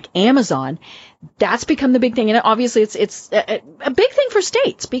something like Amazon, that's become the big thing. And obviously it's a big thing for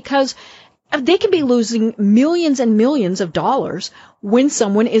states because they can be losing millions and millions of dollars when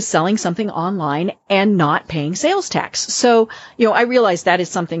someone is selling something online and not paying sales tax. So, I realize that is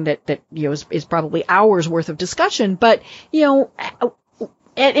something that is probably hours worth of discussion, but,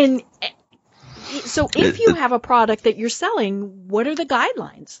 so if you have a product that you're selling, what are the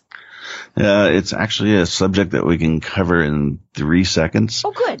guidelines? It's actually a subject that we can cover in 3 seconds.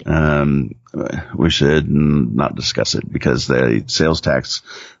 Oh, good. We should not discuss it because the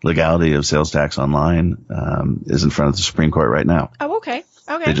legality of sales tax online, is in front of the Supreme Court right now. Oh, okay.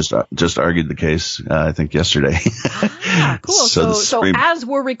 Okay. They just argued the case, I think yesterday. Cool. So as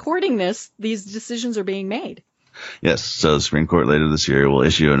we're recording this, these decisions are being made. Yes. So the Supreme Court later this year will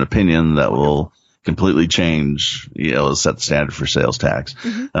issue an opinion that will completely change, set the standard for sales tax.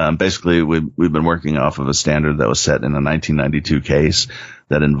 Basically, we've been working off of a standard that was set in a 1992 case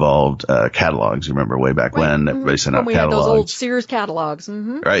that involved catalogs. You remember way back when everybody sent out we catalogs. Had those old Sears catalogs.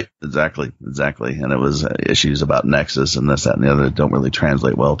 Mm-hmm. Right, exactly. And it was issues about Nexus and this, that, and the other that don't really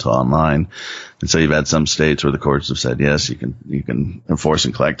translate well to online. And so you've had some states where the courts have said, yes, you can enforce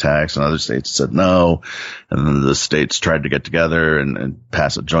and collect tax, and other states said no. And then the states tried to get together and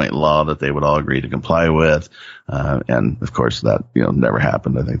pass a joint law that they would all agree to comply with. And of course that, never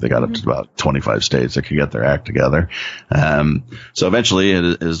happened. I think they got up to about 25 states that could get their act together. So eventually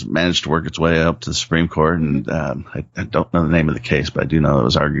it has managed to work its way up to the Supreme Court. And, I don't know the name of the case, but I do know it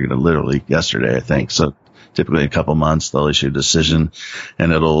was argued literally yesterday, I think. So typically in a couple months, they'll issue a decision,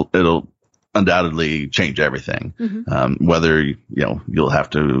 and it'll undoubtedly change everything. Whether, you'll have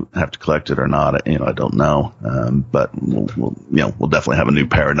to collect it or not, I don't know. But we'll definitely have a new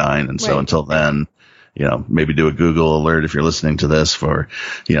paradigm. And so until then, maybe do a Google alert if you're listening to this for,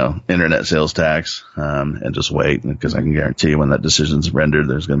 internet sales tax, and just wait, because I can guarantee you when that decision's rendered,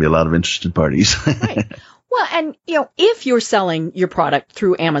 there's going to be a lot of interested parties. Right. Well, and, if you're selling your product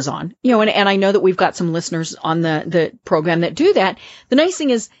through Amazon, and I know that we've got some listeners on the program that do that, the nice thing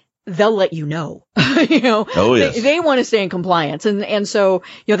is they'll let you know. Oh, yes. They want to stay in compliance. And so,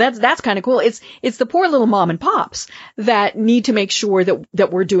 that's kind of cool. It's the poor little mom and pops that need to make sure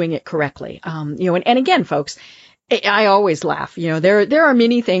that we're doing it correctly. And again, folks, I always laugh. There are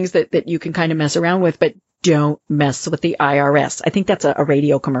many things that you can kind of mess around with, but don't mess with the IRS. I think that's a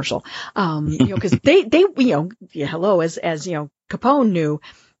radio commercial. Cause they, hello, as Capone knew,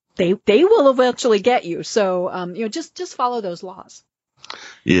 they will eventually get you. So, just follow those laws.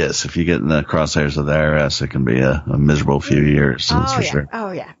 Yes, if you get in the crosshairs of the IRS, it can be a miserable few years. That's for sure.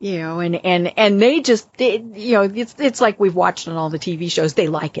 Oh yeah. And they just, it's like we've watched on all the TV shows. They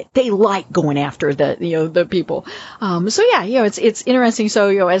like it. They like going after the people. So yeah, it's interesting.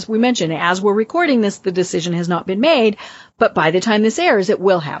 So, as we mentioned, as we're recording this, the decision has not been made, but by the time this airs, it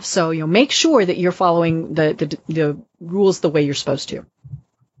will have. So, make sure that you're following the rules the way you're supposed to.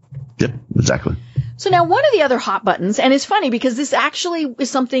 Yep, exactly. So now one of the other hot buttons, and it's funny because this actually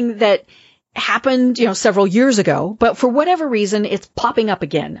is something that happened, several years ago, but for whatever reason, it's popping up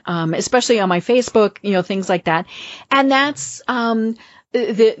again, especially on my Facebook, things like that. And that's,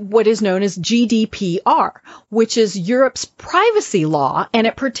 what is known as GDPR, which is Europe's privacy law, and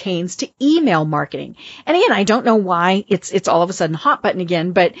it pertains to email marketing. And again, I don't know why it's all of a sudden hot button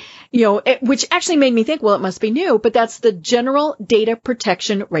again, but which actually made me think, well, it must be new, but that's the General Data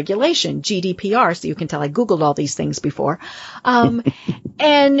Protection Regulation, GDPR. So you can tell I Googled all these things before.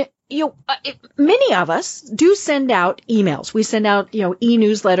 And many of us do send out emails. We send out,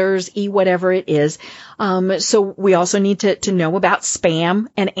 e-newsletters, whatever it is. So we also need to know about spam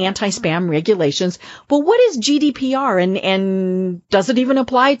and anti-spam regulations. But what is GDPR, and does it even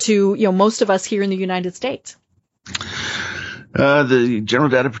apply to, most of us here in the United States? The General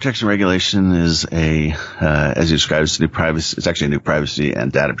Data Protection Regulation is as you described, it's actually a new privacy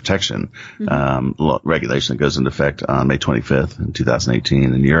and data protection, regulation that goes into effect on May 25th in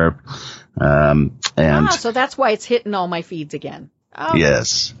 2018 in Europe. So that's why it's hitting all my feeds again. Oh.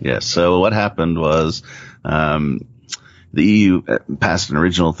 Yes. So what happened was, the EU passed an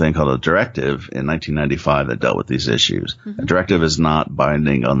original thing called a directive in 1995 that dealt with these issues. A directive is not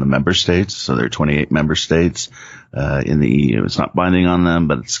binding on the member states. So there are 28 member states, in the EU. It's not binding on them,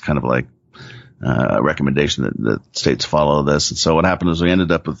 but it's kind of like a recommendation that states follow this. And so what happened is we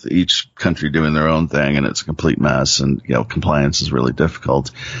ended up with each country doing their own thing, and it's a complete mess, and, compliance is really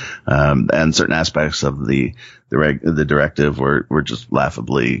difficult. And certain aspects of the directive were just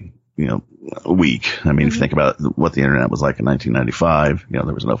laughably, weak. I mean, if you think about what the internet was like in 1995,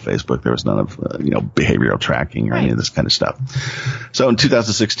 there was no Facebook, there was none of, behavioral tracking or any of this kind of stuff. So in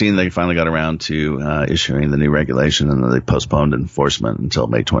 2016, they finally got around to issuing the new regulation, and then they postponed enforcement until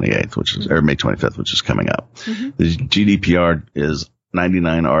May 28th, or May 25th, which is coming up. The GDPR is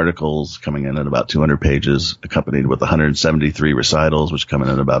 99 articles coming in at about 200 pages, accompanied with 173 recitals, which come in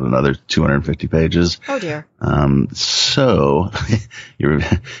at about another 250 pages. Oh dear. So you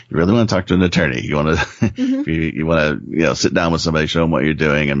really want to talk to an attorney. You want to, you want to, sit down with somebody, show them what you're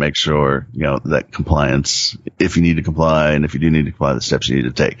doing, and make sure, that compliance, if you need to comply, and if you do need to comply, the steps you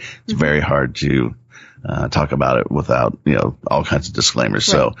need to take. It's very hard to talk about it without, all kinds of disclaimers.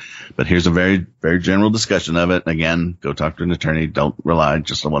 Right. So, but here's a very, very general discussion of it. Again, go talk to an attorney. Don't rely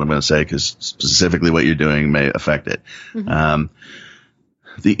just on what I'm going to say, because specifically what you're doing may affect it.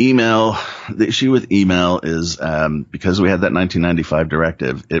 The issue with email is, because we had that 1995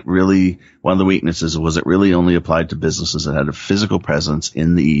 directive, one of the weaknesses was it really only applied to businesses that had a physical presence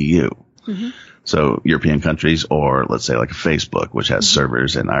in the EU. So European countries, or let's say like a Facebook, which has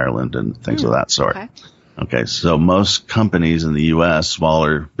servers in Ireland and things of that sort. Okay. Okay, so most companies in the U.S.,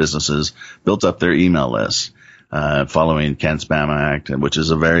 smaller businesses, built up their email lists following CAN-SPAM Act, which is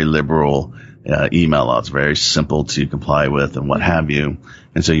a very liberal email law. It's very simple to comply with and what have you.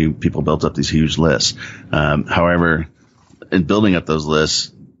 And so people built up these huge lists. However, in building up those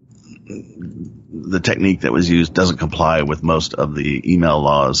lists, the technique that was used doesn't comply with most of the email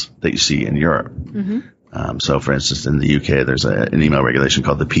laws that you see in Europe. So, for instance, in the UK, there's an email regulation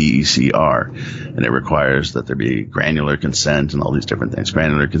called the PECR, and it requires that there be granular consent and all these different things.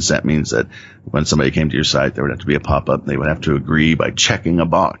 Granular consent means that when somebody came to your site, there would have to be a pop-up. They would have to agree by checking a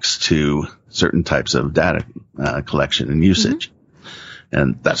box to certain types of data collection and usage.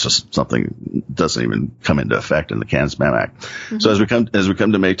 And that's just something that doesn't even come into effect in the CAN-SPAM Act. So as we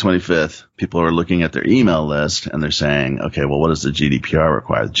come to May 25th, people are looking at their email list and they're saying, okay, well, what does the GDPR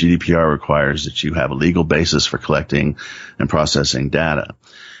require? The GDPR requires that you have a legal basis for collecting and processing data.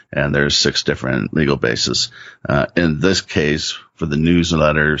 And there's 6 different legal bases. In this case, for the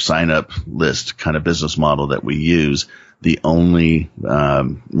newsletter sign-up list kind of business model that we use, the only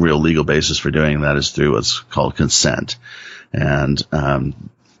real legal basis for doing that is through what's called consent. And,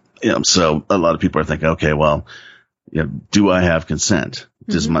 so a lot of people are thinking, okay, well, do I have consent?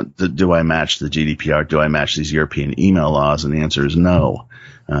 Do I match the GDPR? Do I match these European email laws? And the answer is no,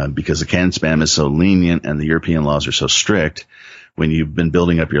 because the CAN-SPAM is so lenient and the European laws are so strict. When you've been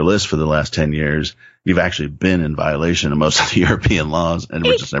building up your list for the last 10 years, you've actually been in violation of most of the European laws, and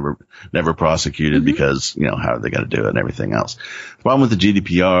we're just never prosecuted because, how are they going to do it and everything else. The problem with the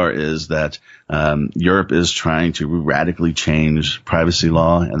GDPR is that Europe is trying to radically change privacy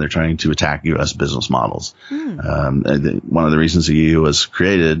law, and they're trying to attack U.S. business models. One of the reasons the EU was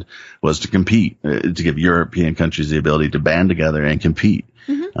created was to compete, to give European countries the ability to band together and compete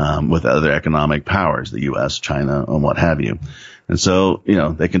with other economic powers, the U.S., China, and what have you. And so,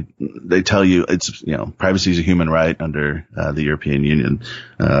 they tell you it's, privacy is a human right under the European Union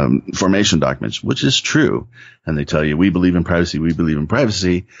formation documents, which is true. And they tell you, we believe in privacy, we believe in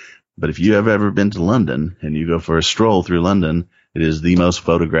privacy. But if you have ever been to London and you go for a stroll through London, it is the most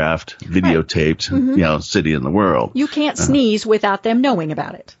photographed, videotaped, city in the world. You can't sneeze without them knowing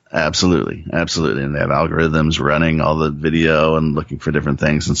about it. Absolutely. Absolutely. And they have algorithms running all the video and looking for different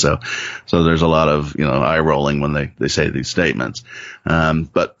things. And so there's a lot of, eye rolling when they say these statements.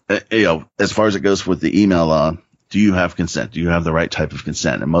 But as far as it goes with the email law, do you have consent? Do you have the right type of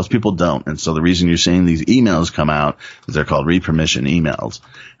consent? And most people don't. And so the reason you're seeing these emails come out is they're called re-permission emails.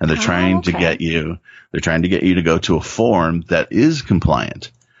 And they're trying to get you to go to a form that is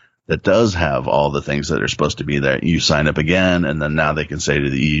compliant, that does have all the things that are supposed to be there. You sign up again, and then now they can say to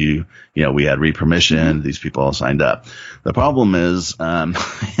the EU, we had re-permission. These people all signed up. The problem is, most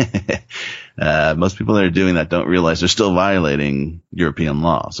people that are doing that don't realize they're still violating European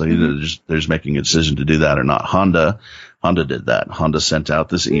law. So either they're just making a decision to do that or not. Honda did that. Honda sent out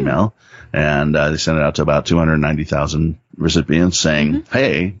this email, and they sent it out to about 290,000 recipients saying,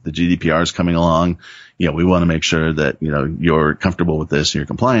 hey, the GDPR is coming along. We want to make sure that, you're comfortable with this and you're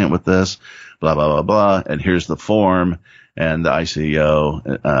compliant with this, blah, blah, blah, blah. And here's the form. And the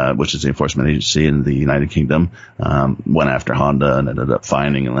ICO, which is the enforcement agency in the United Kingdom, went after Honda and ended up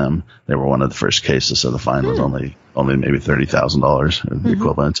fining them. They were one of the first cases, so the fine was only maybe $30,000, the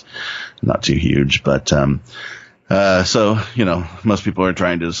equivalent. Not too huge, but so most people are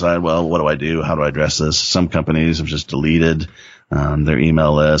trying to decide, well, what do I do? How do I address this? Some companies have just deleted their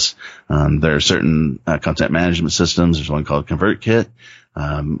email list. There are certain content management systems. There's one called ConvertKit,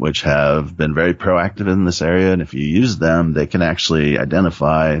 which have been very proactive in this area. And if you use them, they can actually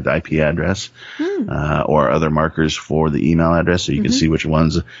identify the IP address or other markers for the email address. So you can see which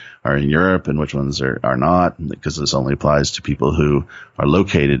ones are in Europe and which ones are not, because this only applies to people who are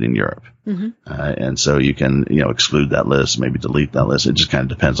located in Europe. And so you can, exclude that list, maybe delete that list. It just kind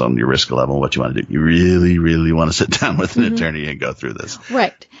of depends on your risk level, what you want to do. You really, really want to sit down with an attorney and go through this.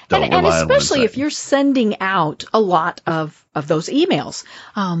 Right. And especially if you're sending out a lot of those emails,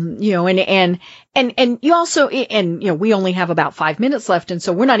 and you also, we only have about 5 minutes left. And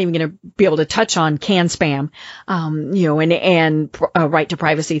so we're not even going to be able to touch on CAN-SPAM, and right to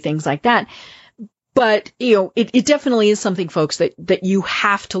privacy, things like that. But, it definitely is something, folks, that you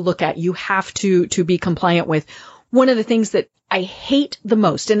have to look at. You have to be compliant with. One of the things that I hate the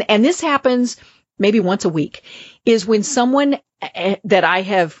most, and this happens maybe once a week, is when someone that I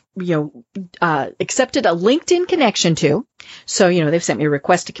have, accepted a LinkedIn connection to. So, they've sent me a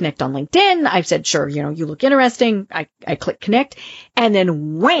request to connect on LinkedIn. I've said, sure, you look interesting. I click connect, and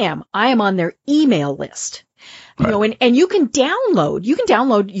then wham, I am on their email list. You know, and you can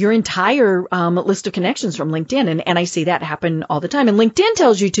download your entire list of connections from LinkedIn. And I see that happen all the time. And LinkedIn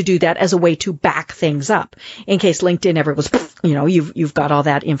tells you to do that as a way to back things up in case LinkedIn ever goes, you know, you've got all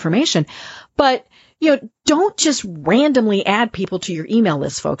that information. But, you know, don't just randomly add people to your email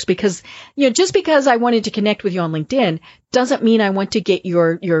list, folks, because, you know, just because I wanted to connect with you on LinkedIn doesn't mean I want to get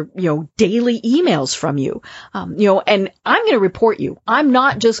your, you know, daily emails from you. You know, and I'm going to report you. I'm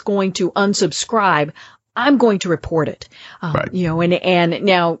not just going to unsubscribe. I'm going to report it. Right. You know, and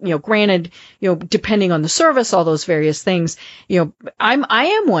now, you know, granted, you know, depending on the service, all those various things, you know, I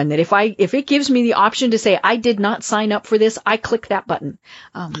am one that if it gives me the option to say I did not sign up for this, I click that button.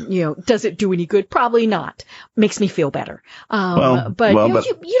 You know, does it do any good? Probably not. Makes me feel better. But you don't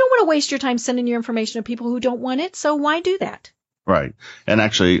want to waste your time sending your information to people who don't want it. So why do that? Right. And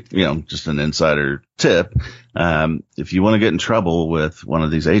actually, you know, just an insider tip, if you want to get in trouble with one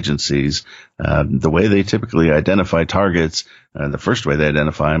of these agencies, the way they typically identify targets, the first way they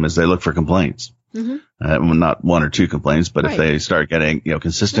identify them is they look for complaints. Mm-hmm. Not one or two complaints, but if they start getting, you know,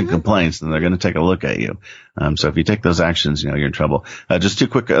 consistent complaints, then they're going to take a look at you. So if you take those actions, you know, you're in trouble. Just two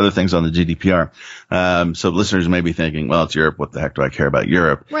quick other things on the GDPR. So listeners may be thinking, well, it's Europe. What the heck do I care about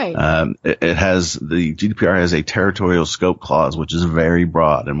Europe? Right. The GDPR has a territorial scope clause, which is very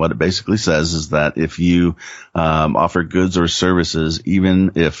broad. And what it basically says is that if you, offer goods or services,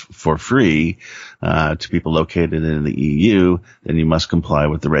 even if for free, to people located in the EU, then you must comply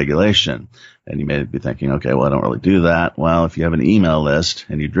with the regulation. And you may be thinking, okay, well, I don't really do that. Well, if you have an email list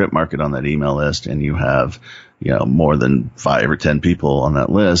and you drip market on that email list and you have, you know, more than 5 or 10 people on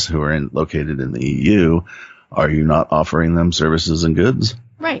that list who are located in the EU, are you not offering them services and goods?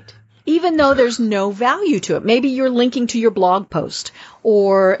 Right. Even though there's no value to it. Maybe you're linking to your blog post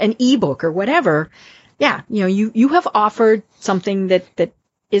or an ebook or whatever. Yeah. You know, you have offered something that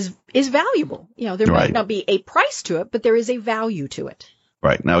is valuable. You know, there might not be a price to it, but there is a value to it.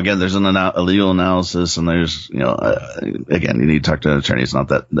 Right. Now, again, there's a legal analysis and there's, you know, again, you need to talk to an attorney. It's not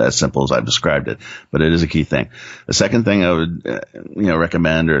that simple as I've described it, but it is a key thing. The second thing I would, you know,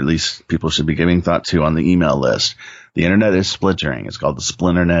 recommend, or at least people should be giving thought to on the email list. The internet is splintering. It's called the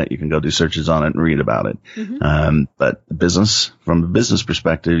Splinternet. You can go do searches on it and read about it. Mm-hmm. But from a business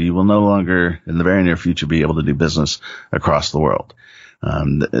perspective, you will no longer in the very near future be able to do business across the world.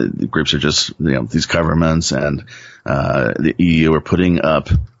 The groups are just, you know, these governments and, the EU are putting up,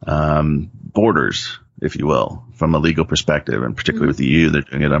 borders, if you will, from a legal perspective, and particularly with the EU, they're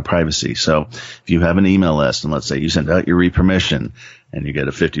doing it on privacy. So if you have an email list and let's say you send out your re-permission and you get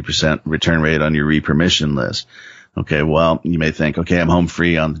a 50% return rate on your re-permission list. Okay, well, you may think, okay, I'm home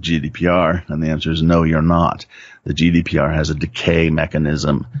free on the GDPR. And the answer is no, you're not. The GDPR has a decay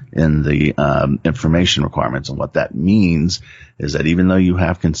mechanism in the information requirements. And what that means is that even though you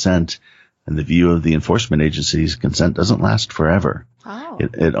have consent, in the view of the enforcement agencies, consent doesn't last forever. Oh.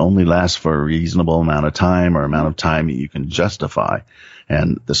 It only lasts for a reasonable amount of time or amount of time that you can justify.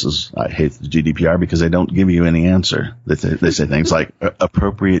 And I hate the GDPR because they don't give you any answer. They say things like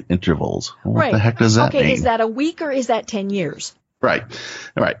appropriate intervals. Well, what the heck does that mean? Okay, is that a week or is that 10 years? Right.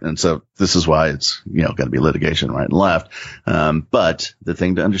 And so this is why it's, you know, going to be litigation right and left. But the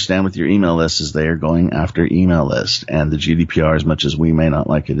thing to understand with your email list is they are going after email lists, and the GDPR, as much as we may not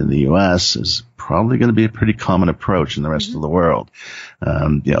like it in the U.S., is probably going to be a pretty common approach in the rest of the world.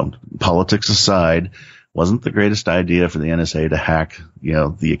 You know, politics aside, wasn't the greatest idea for the NSA to hack, you know,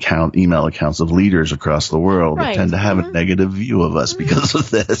 the email accounts of leaders across the world that tend to have a negative view of us because of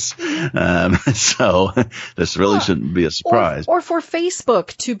this. So this really shouldn't be a surprise. Or for Facebook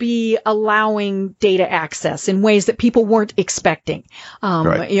to be allowing data access in ways that people weren't expecting.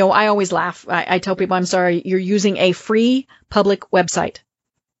 You know, I always laugh. I tell people, I'm sorry, you're using a free public website.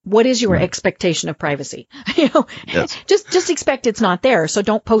 What is your expectation of privacy? You know, just expect it's not there. So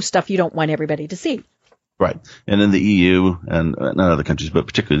don't post stuff you don't want everybody to see. Right. And in the EU and not other countries, but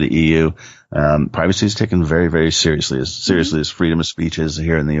particularly the EU, privacy is taken very, very seriously as freedom of speech is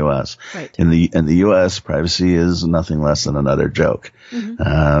here in the U.S. Right. In the U.S., privacy is nothing less than another joke.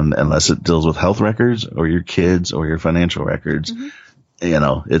 Unless it deals with health records or your kids or your financial records. You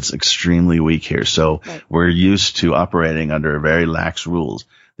know, it's extremely weak here. So we're used to operating under very lax rules.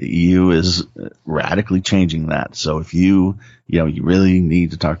 The EU is radically changing that. So if you really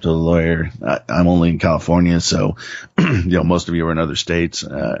need to talk to a lawyer, I'm only in California. So, you know, most of you are in other states,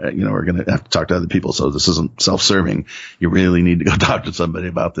 we're going to have to talk to other people. So this isn't self-serving. You really need to go talk to somebody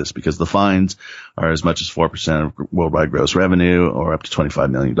about this because the fines are as much as 4% of worldwide gross revenue or up to $25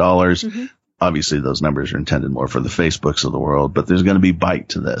 million. Obviously those numbers are intended more for the Facebooks of the world, but there's going to be bite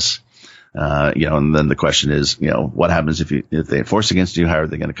to this. And then the question is, you know, what happens if they enforce against you? How are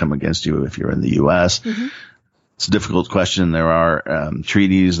they going to come against you if you're in the U.S.? It's a difficult question. There are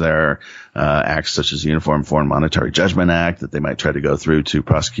treaties, there are acts such as the Uniform Foreign Monetary Judgment Act that they might try to go through to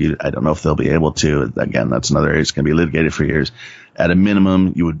prosecute. I don't know if they'll be able to. Again, that's another area that's going to be litigated for years. At a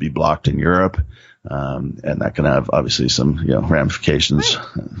minimum, you would be blocked in Europe. And that can have obviously some, ramifications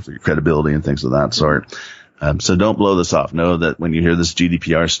for your credibility and things of that sort. So don't blow this off. Know that when you hear this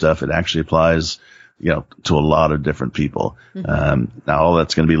GDPR stuff, it actually applies, to a lot of different people. Now all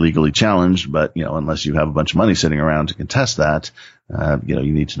that's going to be legally challenged, but, unless you have a bunch of money sitting around to contest that, you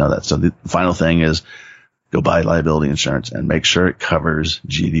need to know that. So the final thing is go buy liability insurance and make sure it covers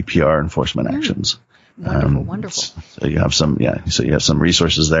GDPR enforcement actions. Wonderful. So you have some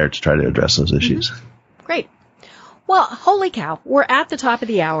resources there to try to address those issues. Great. Well, holy cow, we're at the top of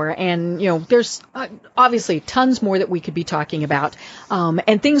the hour, and, there's obviously tons more that we could be talking about,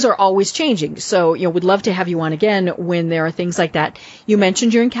 and things are always changing. So, we'd love to have you on again when there are things like that. You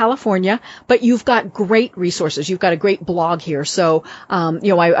mentioned you're in California, but you've got great resources. You've got a great blog here. So, I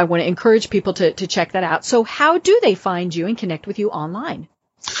want to encourage people to check that out. So how do they find you and connect with you online?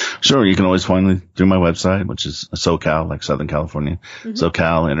 Sure. You can always find me through my website, which is SoCal, like Southern California,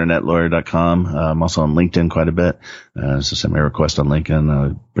 SoCalInternetLawyer.com. I'm also on LinkedIn quite a bit. So send me a request on LinkedIn.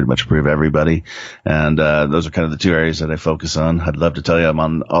 I pretty much approve everybody. And, those are kind of the two areas that I focus on. I'd love to tell you I'm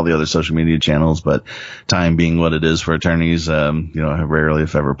on all the other social media channels, but time being what it is for attorneys, I rarely,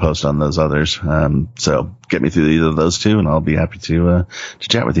 if ever, post on those others. So get me through either of those two and I'll be happy to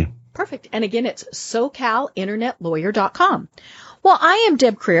chat with you. Perfect. And again, it's SoCalInternetLawyer.com. Well, I am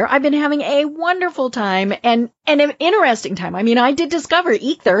Deb Creer. I've been having a wonderful time and an interesting time. I mean, I did discover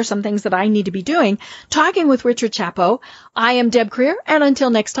there are some things that I need to be doing, talking with Richard Chapo. I am Deb Creer, and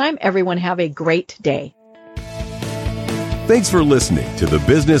until next time, everyone have a great day. Thanks for listening to the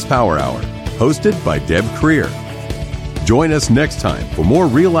Business Power Hour, hosted by Deb Creer. Join us next time for more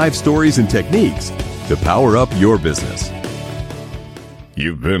real-life stories and techniques to power up your business.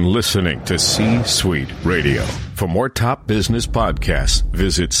 You've been listening to C-Suite Radio. For more top business podcasts,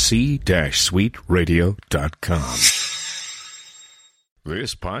 visit c-suiteradio.com.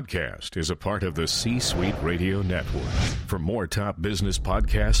 This podcast is a part of the C-Suite Radio Network. For more top business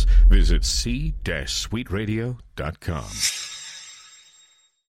podcasts, visit c-suiteradio.com.